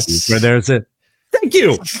Year's Eve, where there's thank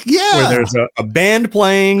you. Yeah. Where there's a band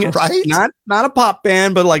playing, right? Not a pop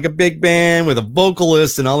band, but like a big band with a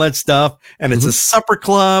vocalist and all that stuff. And it's a supper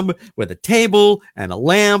club with a table and a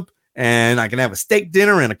lamp, and I can have a steak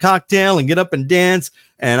dinner and a cocktail and get up and dance.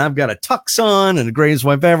 And I've got a tux on, and the Greatest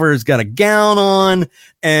Wife Ever has got a gown on,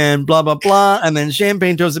 and blah, blah, blah. And then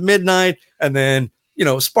champagne toast at midnight. And then,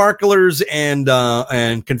 sparklers and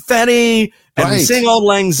confetti, and you sing Auld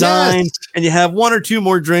Lang Syne, and you have 1 or 2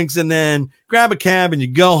 more drinks, and then grab a cab and you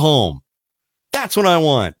go home. That's what I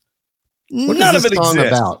want. None of it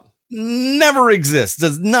exists. Never exists.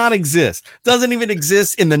 Does not exist. Doesn't even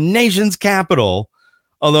exist in the nation's capital.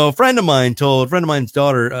 Although a friend of mine's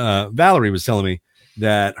daughter, Valerie, was telling me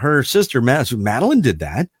that her sister, Madeline, did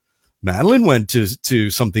that. Madeline went to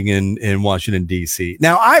something in Washington, D.C.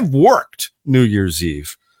 Now, I've worked New Year's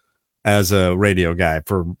Eve as a radio guy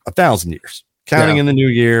for 1,000 years. counting in the new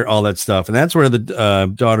year, all that stuff. And that's where the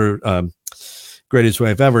daughter, greatest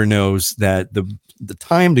wife ever, knows that the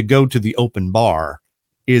time to go to the open bar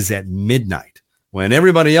is at midnight. When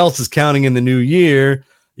everybody else is counting in the new year,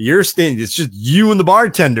 you're standing, it's just you and the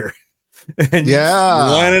bartender. And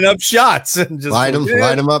lining up shots and just light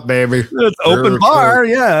them up, baby. It's open bar.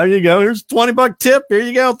 Yeah, there you go. Here's $20 tip. Here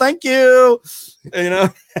you go. Thank you. You know,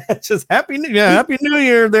 just happy New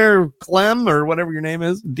Year there, Clem, or whatever your name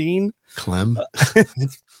is, Dean. Clem.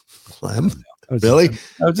 Really?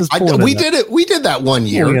 We did that one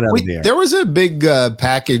year. There was a big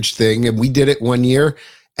package thing, and we did it one year,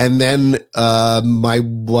 and then my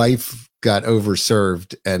wife got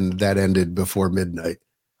overserved, and that ended before midnight.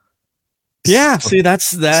 Yeah, see, that's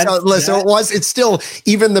that. It's still,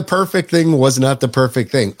 even the perfect thing was not the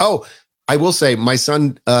perfect thing. Oh, I will say my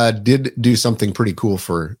son did do something pretty cool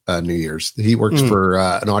for New Year's. He works for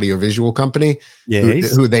an audiovisual company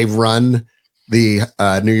who they've run the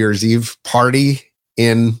New Year's Eve party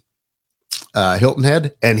in Hilton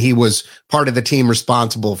Head, and he was part of the team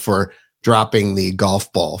responsible for dropping the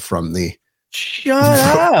golf ball from the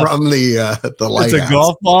from the lighthouse. It's a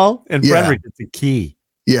golf ball, and Frederick, it's a key.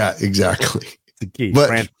 Yeah, exactly. It's a key.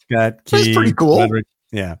 But Got key. That's pretty cool. Frederick.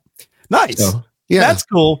 Yeah, nice. So, that's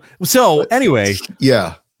cool. So anyway, she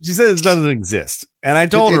said it doesn't exist, and I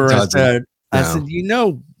told her, I said, you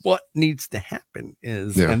know what needs to happen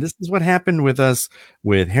is, and this is what happened with us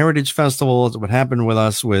with Heritage Festival. It's what happened with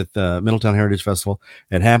us with Middletown Heritage Festival.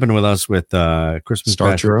 It happened with us with Christmas.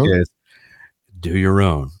 Start your own. Do your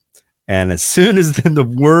own. And as soon as the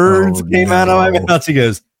words came out of my mouth, she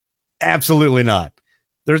goes, absolutely not.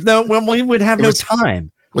 There's no, we would have no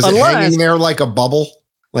time. Was it hanging there like a bubble?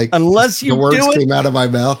 Like, unless you the words came out of my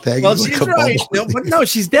mouth. Well, she's right. No,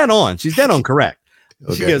 she's dead on. She's dead on correct.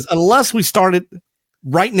 Okay. She goes, unless we start it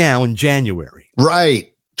right now in January.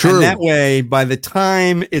 Right. True. And that way, by the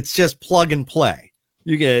time it's just plug and play,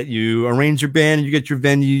 you arrange your band, you get your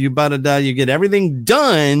venue, you get everything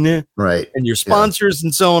done. Right. And your sponsors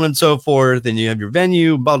and so on and so forth. And you have your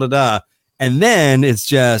venue, and then it's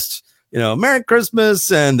just, Merry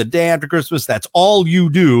Christmas and the day after Christmas. That's all you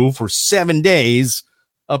do for 7 days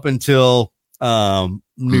up until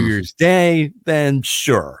New Year's Day. Then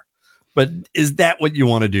sure. But is that what you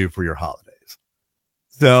want to do for your holidays?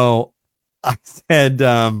 So I said,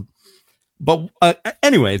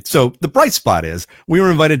 anyway, so the bright spot is we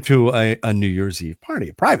were invited to a New Year's Eve party,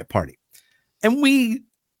 a private party. And we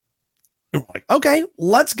were like, okay,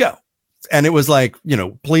 let's go. And it was like,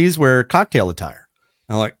 please wear cocktail attire.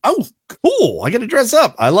 I'm like, oh, cool. I get to dress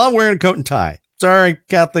up. I love wearing a coat and tie. Sorry,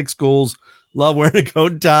 Catholic schools. Love wearing a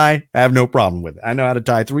coat and tie. I have no problem with it. I know how to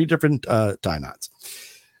tie 3 different tie knots.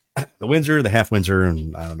 The Windsor, the half Windsor,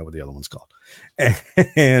 and I don't know what the other one's called.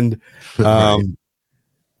 And I'm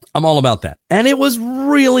all about that. And it was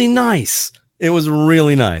really nice. It was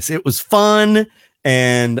fun.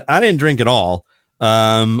 And I didn't drink at all.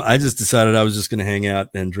 I just decided I was just going to hang out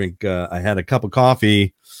and drink. I had a cup of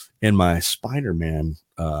coffee in my Spider-Man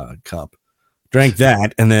cup. Drank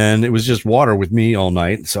that, and then it was just water with me all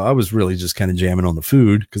night. So I was really just kind of jamming on the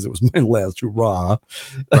food because it was my last hurrah.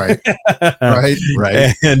 Right.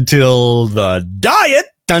 Until the diet.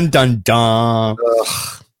 Dun, dun, dun.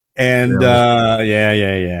 Ugh. And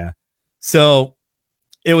yeah. So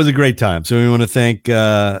it was a great time. So we want to thank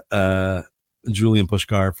Julian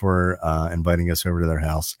Pushkar for inviting us over to their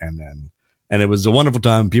house. And it was a wonderful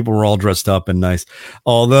time. People were all dressed up and nice.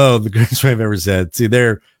 Although the greatest way I've ever said, see,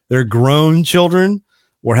 they're grown children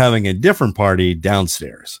were having a different party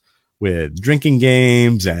downstairs with drinking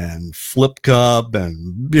games and flip cup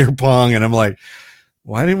and beer pong. And I'm like,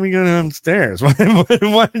 why didn't we go downstairs? Why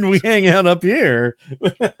didn't we hang out up here?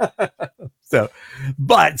 So,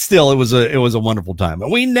 but still, it was a wonderful time.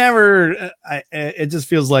 But we never, it just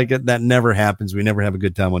feels like that never happens. We never have a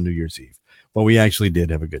good time on New Year's Eve, but we actually did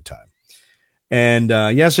have a good time. And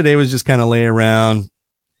yesterday was just kind of lay around.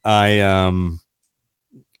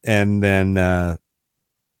 And then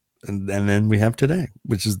we have today,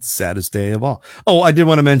 which is the saddest day of all. Oh, I did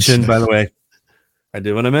want to mention, by the way, go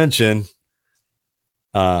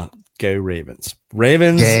Ravens. Go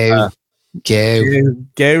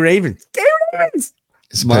Ravens.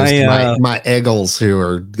 As opposed to my Eagles who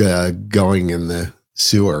are going in the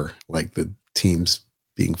sewer, like the team's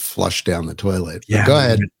being flushed down the toilet. Yeah, go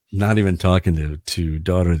ahead. Not even talking to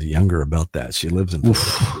daughter the younger about that. She lives in.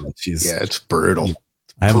 It's brutal.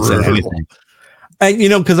 I haven't said anything.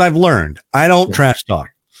 Because I've learned I don't trash talk.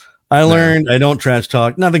 I don't trash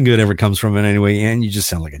talk. Nothing good ever comes from it anyway, and you just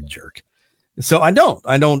sound like a jerk. So I don't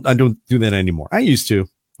do that anymore. I used to,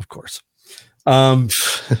 of course.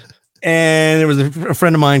 And there was a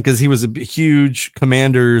friend of mine, because he was a huge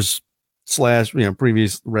Commanders /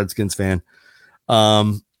 previous Redskins fan.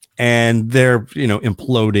 And they're,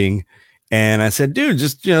 imploding. And I said, dude,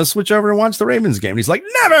 just, switch over and watch the Ravens game. And he's like,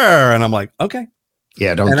 never. And I'm like, okay.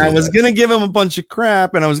 Yeah, don't. And I was going to give him a bunch of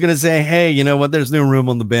crap. And I was going to say, hey, you know what? There's no room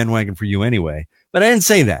on the bandwagon for you anyway. But I didn't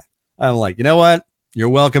say that. I'm like, you know what? You're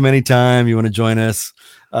welcome anytime you want to join us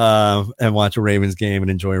and watch a Ravens game and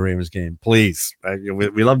enjoy a Ravens game. Please.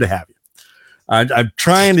 We love to have you. I'm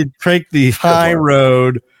trying to take the high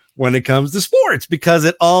road when it comes to sports, because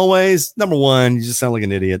it always, number one, you just sound like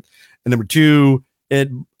an idiot. And number two, it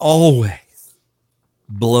always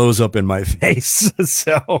blows up in my face.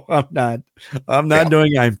 So I'm not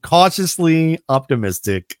doing it. I'm cautiously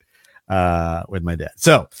optimistic with my dad.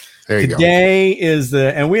 So today is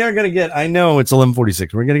and we are going to get, I know it's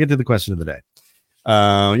 11:46. We're going to get to the question of the day.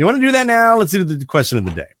 You want to do that now? Let's do the question of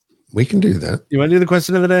the day. We can do that. You want to do the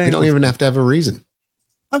question of the day? You don't even have to have a reason.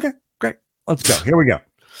 Okay, great. Let's go. Here we go.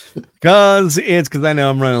 Because I know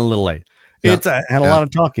I'm running a little late. I had a lot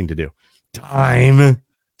of talking to do. Time.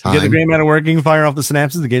 Get the brain matter working, fire off the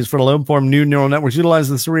synapses, the gates for the lobe, form new neural networks, utilize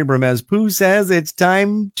the cerebrum. As Pooh says, it's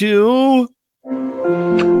time to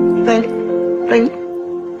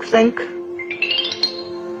think.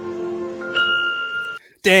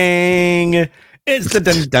 Dang. It's the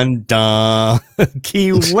dun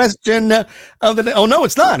key question of the day. Oh, no,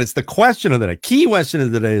 it's not. It's the question of the day. Key question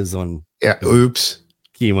of the day is on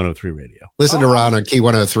Key 103 Radio. Listen to Ron on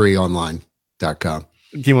key103online.com.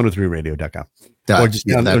 Key103radio.com. Or just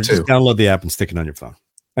download the app and stick it on your phone.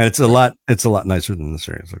 And it's a lot nicer than the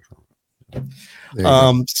series. I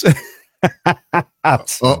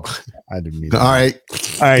didn't mean that. All right.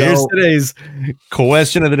 Here's today's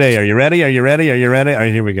question of the day. Are you ready? All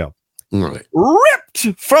right, here we go. All right.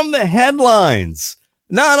 Ripped from the headlines.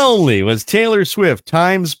 Not only was Taylor Swift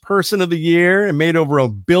Times Person of the Year and made over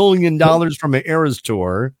 $1 billion from an Eras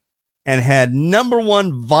tour and had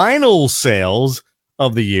 #1 vinyl sales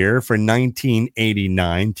of the year for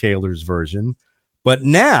 1989, Taylor's version, but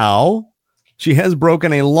now she has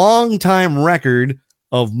broken a long-time record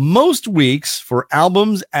of most weeks for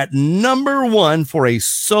albums at #1 for a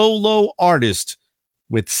solo artist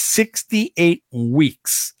with 68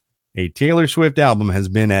 weeks. A Taylor Swift album has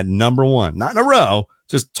been at #1, not in a row,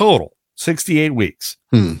 just total 68 weeks.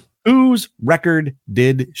 Whose record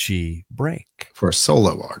did she break? For a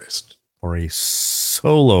solo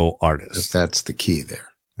artist. That's the key there.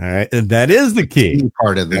 All right. And that is the key.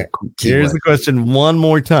 Part of the key. Here's the question one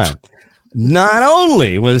more time. Not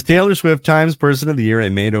only was Taylor Swift Times Person of the Year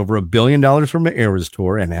and made over $1 billion from the Eras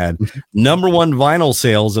tour and had #1 vinyl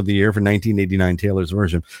sales of the year for 1989 Taylor's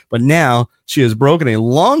version, but now she has broken a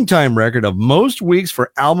longtime record of most weeks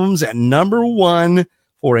for albums at #1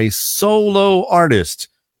 for a solo artist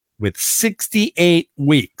with 68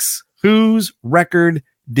 weeks. Whose record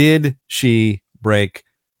did she break?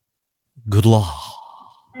 Good luck.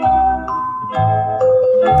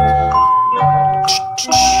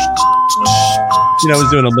 I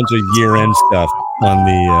was doing a bunch of year-end stuff on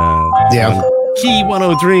the on Key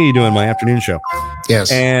 103 doing my afternoon show.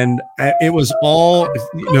 Yes. And it was all,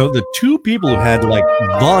 the two people who had like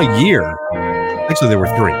the year. Actually, there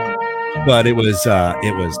were three. But it was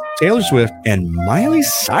Taylor Swift and Miley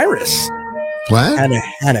Cyrus. What? Had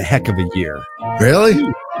a heck of a year. Really?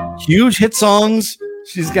 Huge hit songs.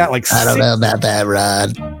 She's got like I don't know about that,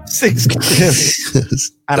 Rod. 6.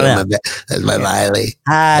 I don't know. That's my Miley.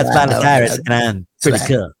 Hi, it's Miley Cyrus, and I'm pretty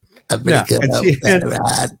cool. I'm pretty cool.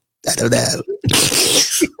 Rod. I don't know.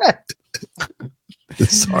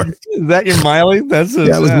 Sorry. Is that your Miley?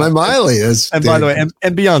 That was my Miley. And by the way,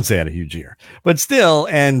 and Beyonce had a huge year, but still,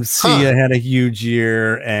 and Sia had a huge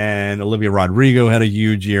year, and Olivia Rodrigo had a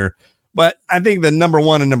huge year. But I think the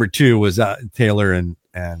 #1 and #2 was Taylor and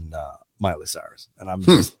Miley Cyrus. And I'm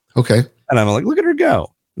okay. And I'm like, look at her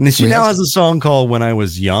go. And she now has a song called When I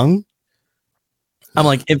Was Young. I'm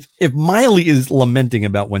like, if Miley is lamenting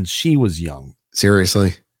about when she was young,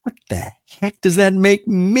 seriously, what the heck does that make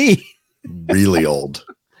me? Really old.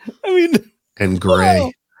 I mean, and gray.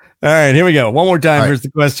 All right, here we go. One more time. Here's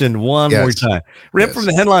the question. One more time. Ripped from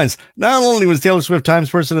the headlines. Not only was Taylor Swift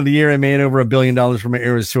Times Person of the Year and made over $1 billion from an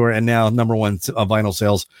Eras tour, and now #1 vinyl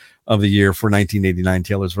sales of the year for 1989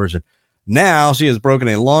 Taylor's version. Now she has broken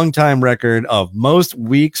a long-time record of most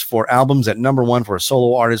weeks for albums at #1 for a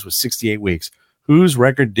solo artist with 68 weeks. Whose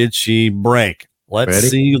record did she break? Let's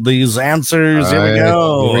see these answers. Here we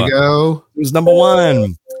go. Who's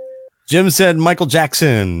 #1? Jim said Michael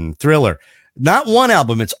Jackson, Thriller. Not one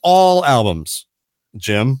album, it's all albums,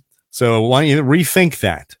 Jim. So why don't you rethink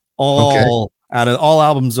that? All out of all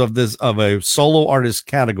albums of a solo artist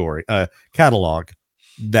catalog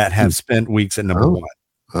that have spent weeks at number one.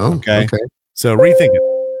 Oh, okay. So rethink it.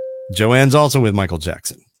 Joanne's also with Michael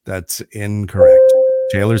Jackson. That's incorrect.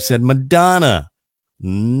 Taylor said Madonna.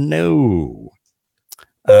 No.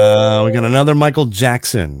 We got another Michael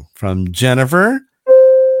Jackson from Jennifer.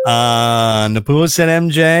 Napua said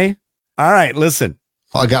MJ. All right, listen.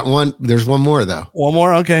 I got one. There's one more, though. One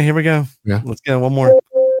more? Okay, here we go. Yeah. Let's get one more.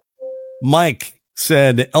 Mike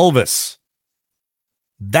said Elvis.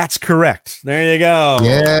 That's correct. There you go.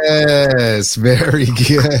 Yes, very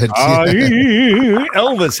good.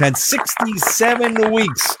 Elvis had 67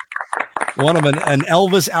 weeks. One of an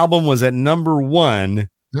Elvis album was at number one.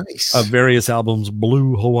 Nice. Of various albums,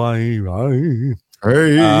 Blue Hawaii.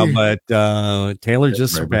 Hey. But Taylor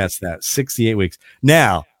just surpassed that, 68 weeks.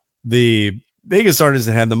 Now, the biggest artist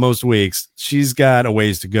that had the most weeks, she's got a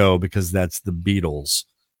ways to go because that's the Beatles,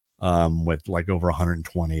 with like over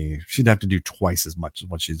 120. She'd have to do twice as much as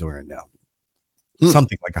what she's doing right now.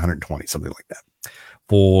 Something like 120, something like that.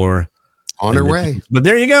 On her way. But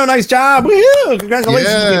there you go. Nice job. Woo-hoo!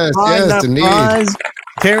 Congratulations. Yes, indeed.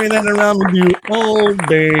 Carry that around with you all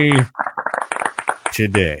day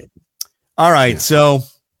today. All right. So,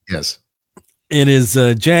 yes, it is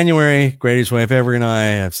January. Greatest Wife Ever and I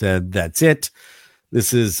have said that's it.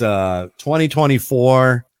 This is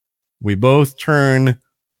 2024. We both turn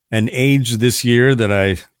an age this year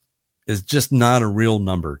that is just not a real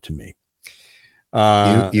number to me.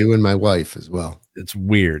 You and my wife as well. It's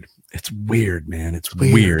weird. It's weird, man. It's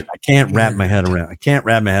weird. I can't wrap my head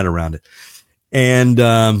around it. And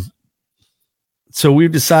so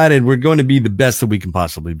we've decided we're going to be the best that we can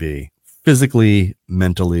possibly be, physically,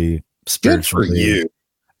 mentally, spiritually. Good for you.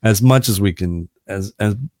 As much as we can, as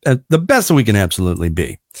the best that we can absolutely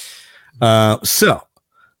be. So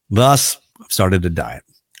thus I've started a diet.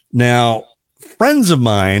 Now, friends of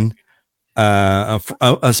mine,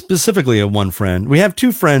 specifically one friend, we have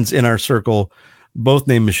two friends in our circle, both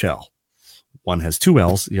named Michelle. One has two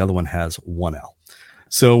L's. The other one has one L.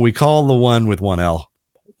 So we call the one with one L.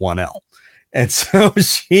 And so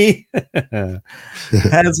she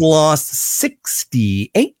has lost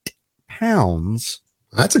 68 pounds.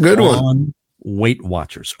 That's a good one. Weight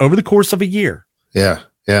Watchers over the course of a year. Yeah.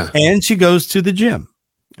 And she goes to the gym.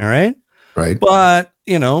 All right. Right. But,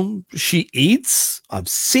 she eats. I've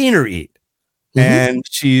seen her eat. And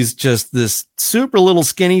she's just this super little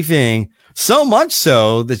skinny thing. So much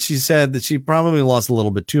so that she said that she probably lost a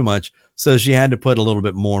little bit too much. So she had to put a little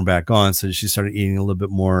bit more back on. So she started eating a little bit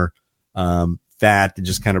more fat to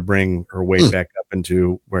just kind of bring her weight back up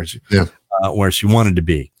into where she wanted to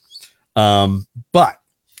be. And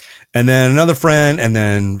then another friend, and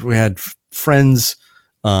then we had friends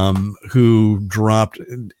who dropped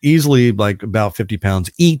easily like about 50 pounds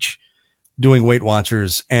each doing Weight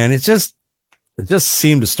Watchers. And it just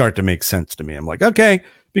seemed to start to make sense to me. I'm like, okay,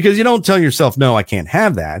 because you don't tell yourself, no, I can't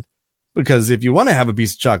have that. Because if you want to have a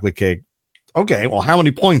piece of chocolate cake, okay, well, how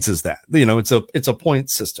many points is that? It's a point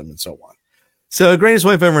system and so on. So Greatest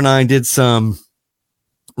Wife Ever and I did some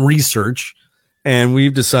research, and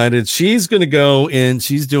we've decided she's going to go and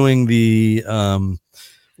she's doing the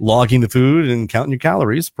logging the food and counting your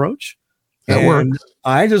calories approach. That works.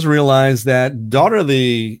 I just realized that daughter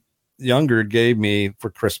the younger gave me for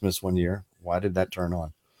Christmas one year. Why did that turn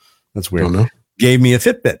on? That's weird. Don't know. Gave me a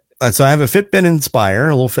Fitbit. So I have a Fitbit Inspire,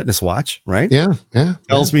 a little fitness watch, right? Yeah.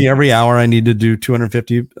 Tells me every hour I need to do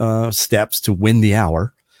 250 steps to win the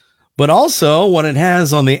hour. But also what it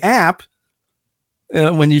has on the app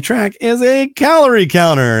when you track is a calorie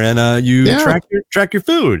counter, and you track your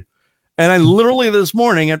food. And I literally this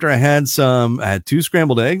morning, after I had 2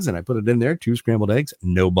 scrambled eggs, and I put it in there, 2 scrambled eggs,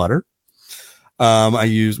 no butter.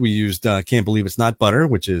 We used Can't Believe It's Not Butter,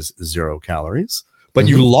 which is 0 calories. But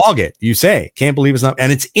you log it. You say, can't believe it's not.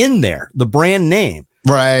 And it's in there, the brand name.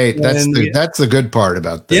 Right. That's the good part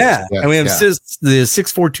about this. Yeah. And we have the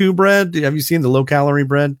 642 bread. Have you seen the low calorie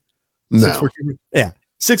bread? No. 642. Yeah.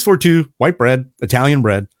 642 white bread, Italian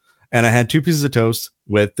bread. And I had 2 pieces of toast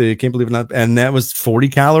with the Can't Believe It Not. And that was 40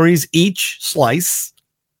 calories each slice.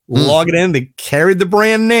 Log it in. They carried the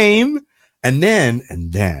brand name. And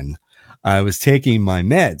then I was taking my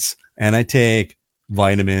meds, and I take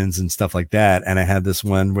vitamins and stuff like that. And I had this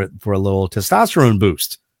one for a little testosterone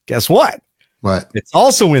boost. Guess what? What? It's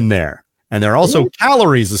also in there. And there are also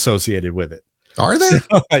calories associated with it. Are there?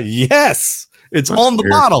 Yes. It's on the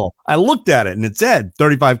bottle. I looked at it and it said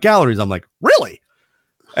 35 calories. I'm like, really?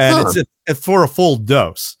 And it's for a full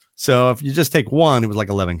dose. So if you just take one, it was like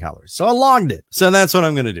 11 calories. So I logged it. So that's what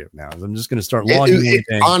I'm going to do now. I'm just going to start logging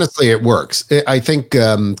everything. Honestly, it works. I think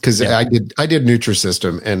because I did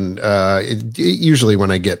Nutrisystem, and usually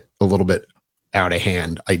when I get a little bit out of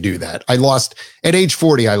hand, I do that. I lost at age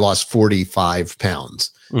 40. I lost 45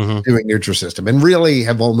 pounds doing Nutrisystem, and really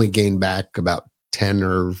have only gained back about 10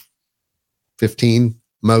 or 15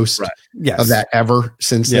 most of that ever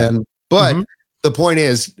since then. But the point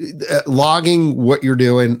is logging what you're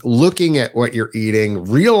doing, looking at what you're eating,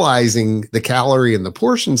 realizing the calorie and the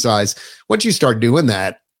portion size. Once you start doing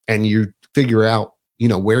that and you figure out,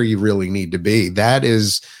 where you really need to be, that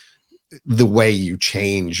is the way you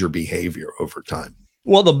change your behavior over time.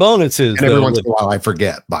 Well, the bonus is, and every once in a while I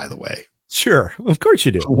forget, by the way. Sure. Of course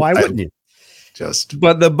you do. Why wouldn't you?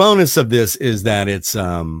 But the bonus of this is that it's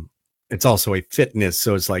also a fitness.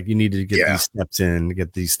 So it's like you need to get these steps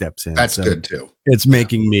in, That's good too. It's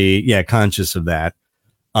making me, conscious of that.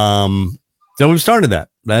 So we've started that.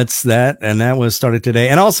 That's that. And that was started today.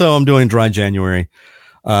 And also I'm doing dry January,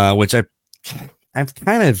 which I've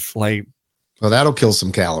kind of like, well, that'll kill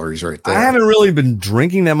some calories right there. I haven't really been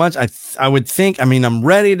drinking that much. I would think, I'm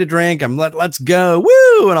ready to drink. Let's go.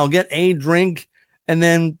 Woo. And I'll get a drink and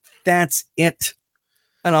then that's it.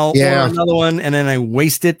 And I'll order another one and then I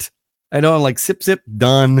waste it. I don't like sip,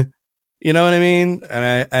 done. You know what I mean?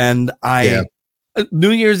 And I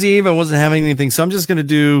New Year's Eve, I wasn't having anything. So I'm just going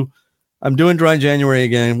to I'm doing dry January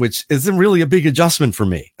again, which isn't really a big adjustment for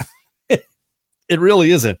me. It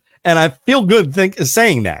really isn't. And I feel good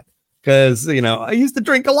saying that because, I used to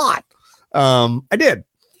drink a lot. I did.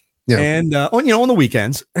 Yeah. And, on the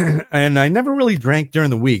weekends and I never really drank during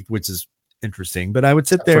the week, which is interesting, but I would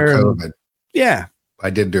sit there. I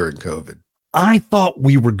did during COVID. I thought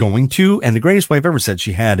we were going to, and the greatest wife ever said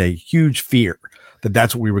she had a huge fear that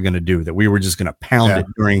that's what we were going to do, that we were just going to pound it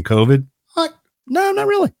during COVID. No, not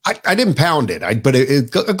really. I didn't pound it. But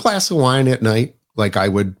a glass of wine at night, like I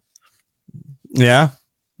would. Yeah.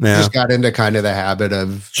 Just got into kind of the habit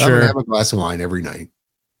of have a glass of wine every night.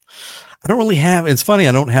 I don't really have. It's funny.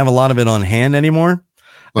 I don't have a lot of it on hand anymore.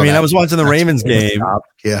 Well, I was watching the Ravens game.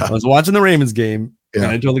 Yeah. I was watching the Ravens game, and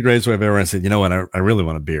I told the greatest wife ever. I said, "You know what? I really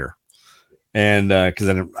want a beer." And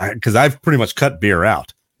because I've pretty much cut beer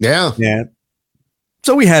out. Yeah.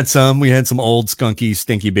 So we had some old skunky,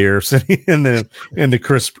 stinky beer sitting in the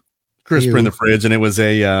crisper in the fridge, and it was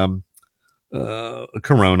a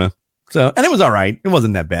Corona. So, and it was all right. It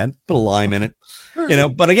wasn't that bad. Put a lime in it,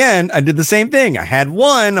 but again, I did the same thing. I had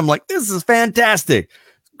one. I'm like, this is fantastic.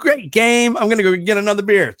 Great game. I'm going to go get another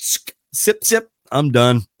beer. Sip. I'm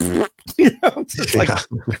done. It's like,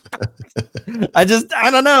 I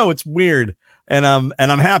don't know. It's weird. And I'm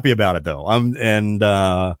happy about it though. And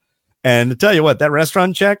to tell you what, that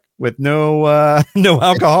restaurant check with no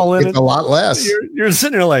alcohol in it, a lot less. You're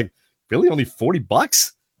sitting there like, really? Only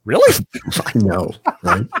 $40? Really? I know.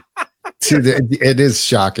 Right. It is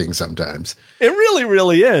shocking sometimes. It really,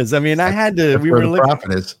 really is. I mean, I had to, we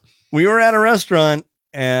were at a restaurant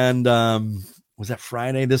and, was that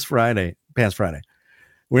Friday? Past Friday.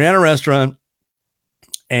 We're at a restaurant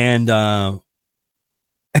and we're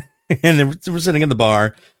sitting in the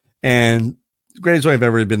bar and the greatest wife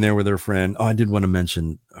ever had been there with her friend. Oh, I did want to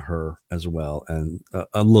mention her as well. And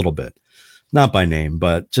a little bit, not by name,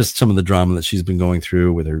 but just some of the drama that she's been going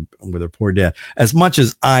through with her poor dad. As much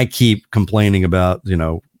as I keep complaining about,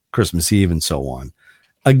 Christmas Eve and so on.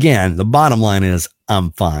 Again, the bottom line is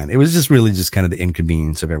I'm fine. It was just really just kind of the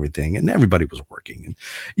inconvenience of everything. And everybody was working. And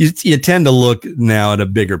you tend to look now at a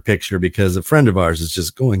bigger picture because a friend of ours is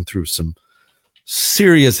just going through some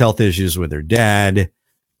serious health issues with her dad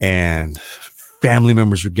and family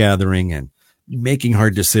members are gathering and making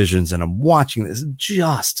hard decisions. And I'm watching this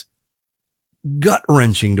just gut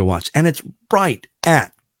wrenching to watch. And it's right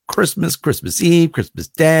at Christmas Eve, Christmas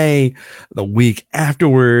Day, the week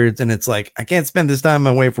afterwards. And it's like, I can't spend this time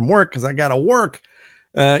away from work because I got to work,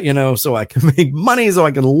 so I can make money, so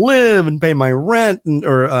I can live and pay my rent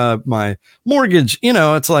or my mortgage.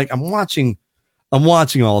 It's like, I'm watching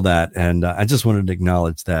all that. And I just wanted to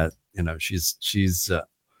acknowledge that, she's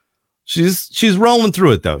rolling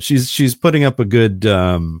through it though. She's putting up a good,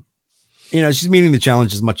 she's meeting the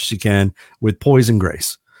challenge as much as she can with poise and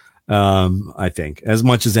grace. I think as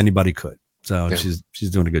much as anybody could. So she's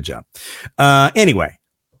doing a good job. Anyway,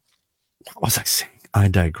 what was I saying? I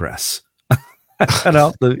digress. I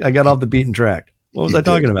got off the beaten track. What was I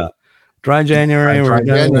talking about? Dry January. Dry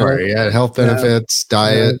January. Yeah. Health benefits,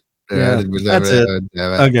 diet. That's it.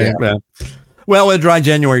 Okay. Yeah. Well, with dry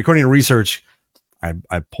January, according to research, I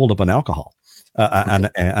pulled up on alcohol.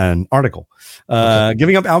 an article.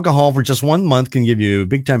 Giving up alcohol for just 1 month can give you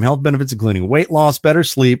big time health benefits, including weight loss, better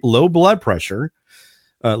sleep, lower blood pressure,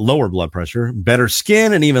 better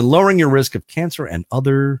skin, and even lowering your risk of cancer and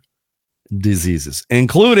other diseases,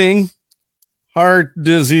 including heart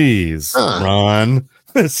disease. Ron.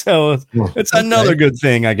 So it's another good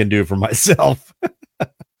thing I can do for myself.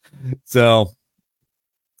 So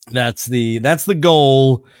that's the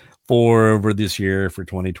goal for this year, for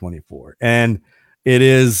 2024. And it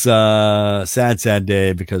is sad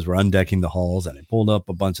day because we're undecking the halls, and I pulled up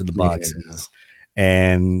a bunch of the boxes,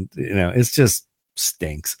 and it's just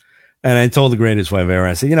stinks. And I told the greatest wife ever,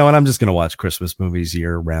 I said, you know what, I'm just gonna watch Christmas movies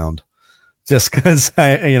year round, just because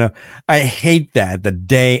I hate that the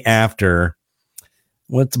day after.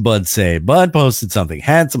 What's Bud say? Bud posted something,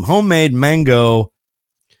 had some homemade mango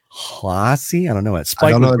Lassi, I don't know,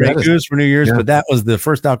 spiked with Grey Goose for New Year's, but that was the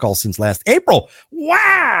first alcohol since last April.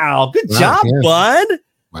 Wow, good job, Bud.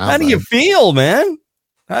 Wow, how do you feel, man?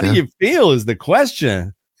 How do you feel is the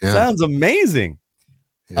question. Sounds amazing.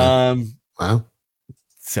 Wow.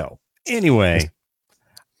 So anyway,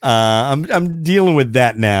 I'm dealing with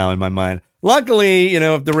that now in my mind. Luckily,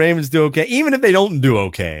 if the Ravens do okay, even if they don't do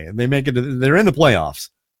okay, they make it, they're in the playoffs.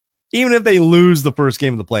 Even if they lose the first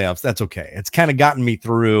game of the playoffs, that's okay. It's kind of gotten me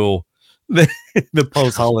through the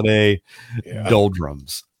post-holiday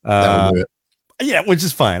doldrums. Which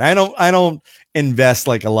is fine. I don't invest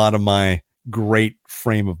like a lot of my great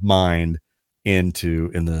frame of mind in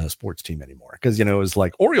the sports team anymore, because it was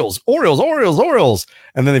like Orioles,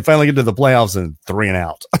 and then they finally get to the playoffs and 3 and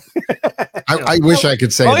out. I wish I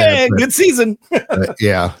could say that. Yeah, good season.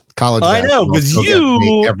 College. I know, because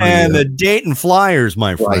you and the Dayton Flyers,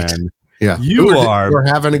 my friend. Yeah, we're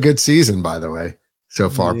having a good season, by the way,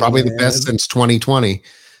 so far. Probably the best since 2020,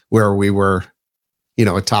 where we were,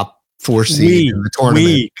 a top 4 seed in the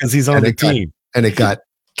tournament. Because he's on the team, and it got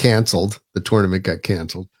canceled. The tournament got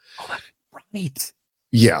canceled. Right.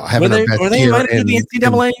 Yeah, were they invited to the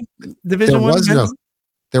NCAA Division I?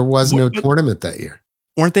 There was no tournament that year.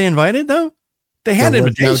 Weren't they invited though? They had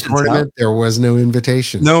invitations. No tournament. There was no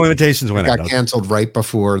invitation. No invitations went out. Got canceled right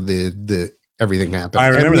before the everything happened. I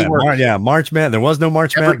remember that. March Madness. There was no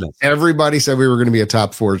March Madness. Everybody said we were going to be a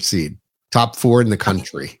top 4 seed, top 4 in the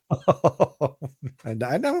country. I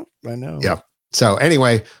know. Yeah. So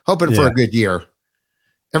anyway, hoping for a good year.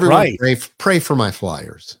 Everyone pray for my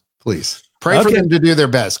Flyers, please. Pray for them to do their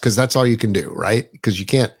best, because that's all you can do, right? Because you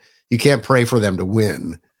can't pray for them to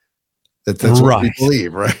win. That's what we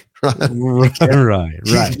believe, right? Right.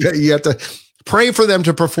 You have to pray for them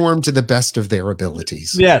to perform to the best of their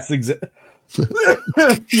abilities. Yes, exactly.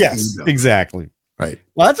 Yes, exactly. Right.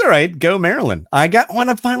 Well, that's all right. Go Maryland. I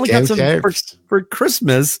finally got some for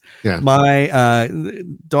Christmas. Yeah. My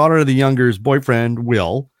daughter, the younger's boyfriend,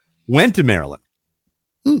 Will, went to Maryland,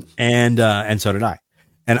 and so did I.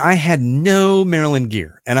 And I had no Maryland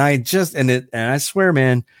gear, and I swear,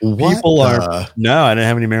 man, people are no, I didn't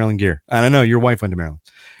have any Maryland gear. I don't know. Your wife went to Maryland,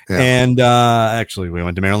 and actually, we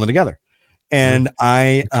went to Maryland together. And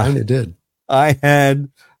I kind of did. I had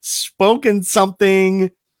spoken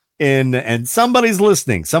something and somebody's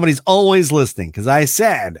listening. Somebody's always listening, because I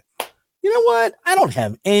said, you know what? I don't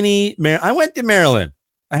have any. I went to Maryland.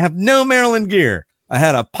 I have no Maryland gear. I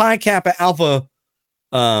had a Pi Kappa Alpha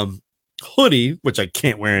hoodie, which I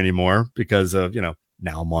can't wear anymore because of,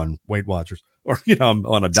 now I'm on Weight Watchers, or, I'm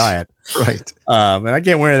on a diet. Right. And I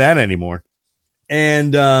can't wear that anymore.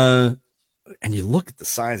 And you look at the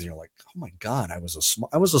size and you're like, oh my God, I was a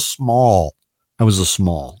small.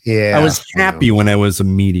 Yeah. I was happy when I was a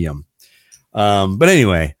medium. But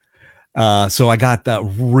anyway, so I got that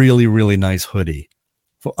really, really nice hoodie,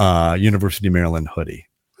 University of Maryland hoodie.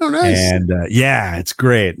 Oh, nice. And it's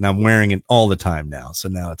great. And I'm wearing it all the time now. So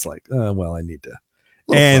now it's like, I need to.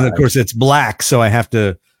 And of course it's black, so I have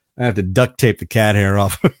to duct tape the cat hair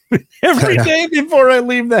off every day before I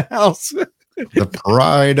leave the house. The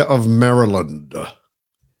pride of Maryland.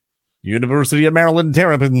 University of Maryland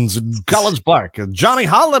Terrapins, College Park, Johnny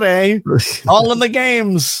Holiday, all in the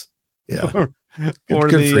games. Yeah. for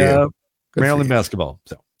the Maryland basketball.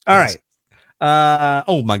 So, all right.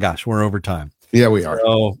 Oh my gosh, we're over time. Yeah, we are.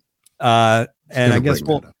 So, and I guess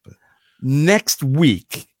next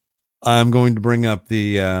week I'm going to bring up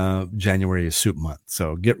the January soup month.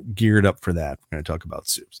 So get geared up for that. We're going to talk about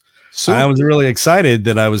soups. I was really excited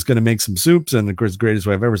that I was going to make some soups, and of course, the greatest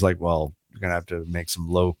way I've ever was like, well, you're going to have to make some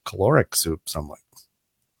low caloric soups. I'm like,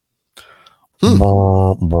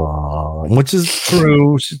 which is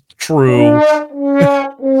true.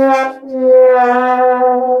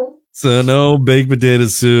 So no baked potato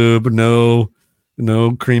soup, no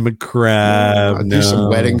No cream of crab. Do some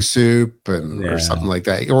wedding soup or something like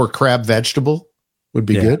that, or crab vegetable would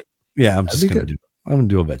be good. Yeah, I'm gonna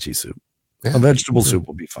do a veggie soup. Yeah, a vegetable soup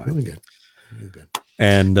will be fine. Really good. Really good.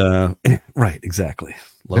 And right, exactly.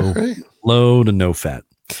 Low to no fat.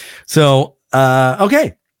 So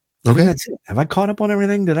okay. That's it. Have I caught up on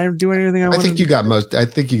everything? Did I do anything? I think you got most. I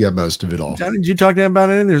think you got most of it all. Did you talk to him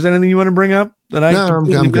about anything? There's anything you want to bring up that I? No,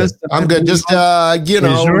 I'm good. I'm good. Just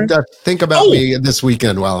think about me this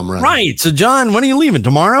weekend while I'm running. Right. So, John, when are you leaving?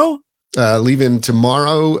 Tomorrow? Leaving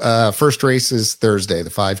tomorrow. First race is Thursday,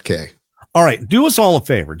 the 5K. All right. Do us all a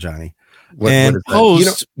favor, Johnny. What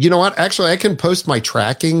post. You know what? Actually, I can post my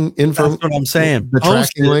tracking info. That's what I'm saying. The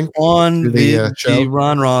tracking link on the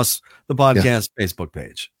Ron Ross, the podcast Facebook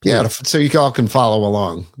page. Yeah, so you all can follow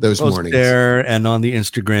along those mornings there, and on the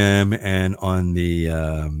Instagram and on the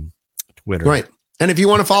Twitter. Right. And if you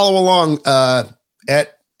want to follow along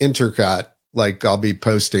at Intercot, like I'll be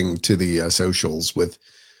posting to the socials with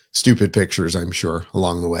stupid pictures, I'm sure,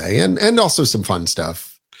 along the way, and also some fun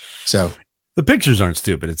stuff. So the pictures aren't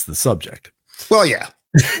stupid; it's the subject. Well, yeah.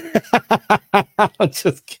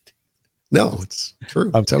 Just kidding. No, it's true.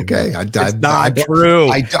 It's okay. It's not true.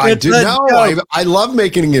 I love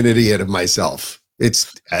making an idiot of myself.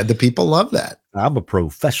 It's the people love that. I'm a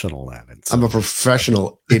professional at it. So. I'm a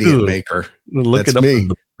professional idiot maker. Look That's it up. me.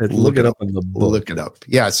 Look it up in the book. Look it up.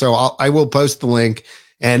 Yeah. So I will post the link,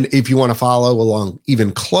 and if you want to follow along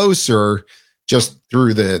even closer, just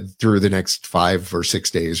through the next 5 or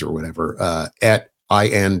 6 days or whatever, at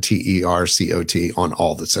INTERCOT on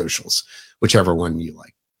all the socials, whichever one you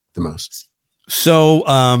like the most.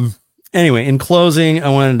 So anyway, in closing, I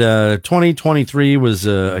wanted 2023 was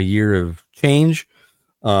a year of change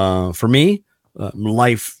for me.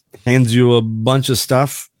 Life hands you a bunch of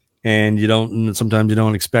stuff, and sometimes you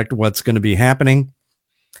don't expect what's going to be happening,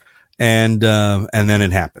 and then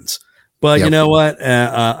it happens. But you know what?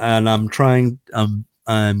 And I'm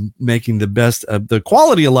making the best of the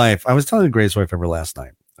quality of life. I was telling the greatest wife ever last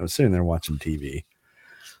night. I was sitting there watching TV,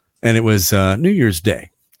 and it was New Year's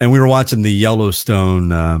Day. And we were watching the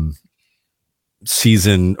Yellowstone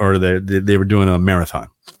season, or they were doing a marathon.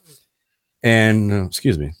 And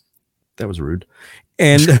excuse me, that was rude.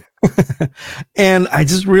 And and I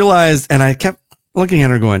just realized, and I kept looking at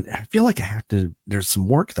her, going, I feel like there's some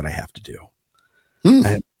work that I have to do.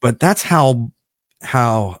 But that's how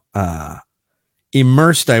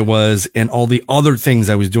immersed I was in all the other things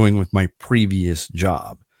I was doing with my previous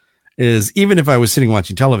job. Is even if I was sitting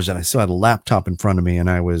watching television, I still had a laptop in front of me and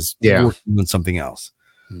I was working on something else.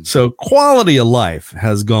 So quality of life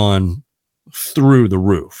has gone through the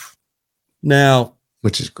roof now,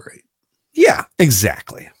 which is great. Yeah,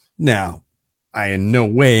 exactly. Now, I in no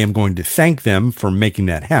way am going to thank them for making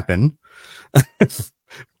that happen,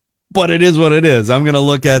 but it is what it is. I'm going to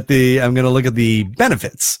look at the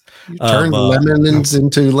benefits. You turned lemons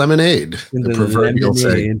into lemonade. The proverbial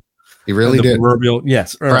saying. You really did.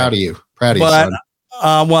 Yes. Proud of you. Proud of you, son.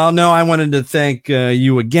 Well, no, I wanted to thank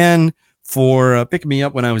you again for picking me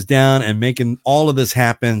up when I was down and making all of this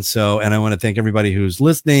happen. And I want to thank everybody who's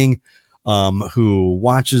listening, who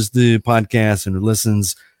watches the podcast and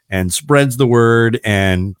listens and spreads the word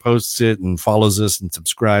and posts it and follows us and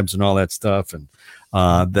subscribes and all that stuff. And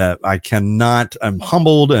that I'm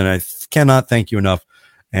humbled and I cannot thank you enough.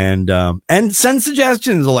 And send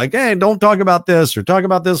suggestions like, hey, don't talk about this or talk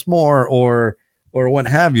about this more or what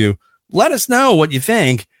have you. Let us know what you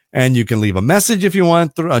think. And you can leave a message if you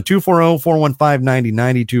want,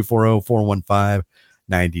 240-415-9090,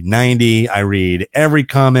 240-415-9090. I read every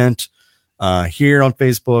comment here on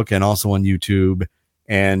Facebook and also on YouTube.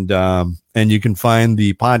 And you can find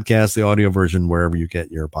the podcast, the audio version, wherever you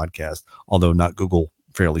get your podcast, although not Google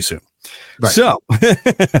fairly soon. Right. So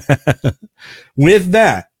with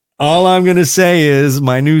that, all I'm going to say is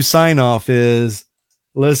my new sign off is,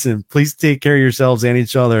 listen, please take care of yourselves and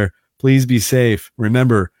each other. Please be safe.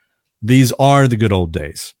 Remember, these are the good old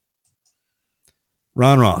days.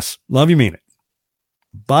 Ron Ross, love you, mean it.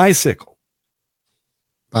 Bicycle.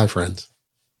 Bye, friends.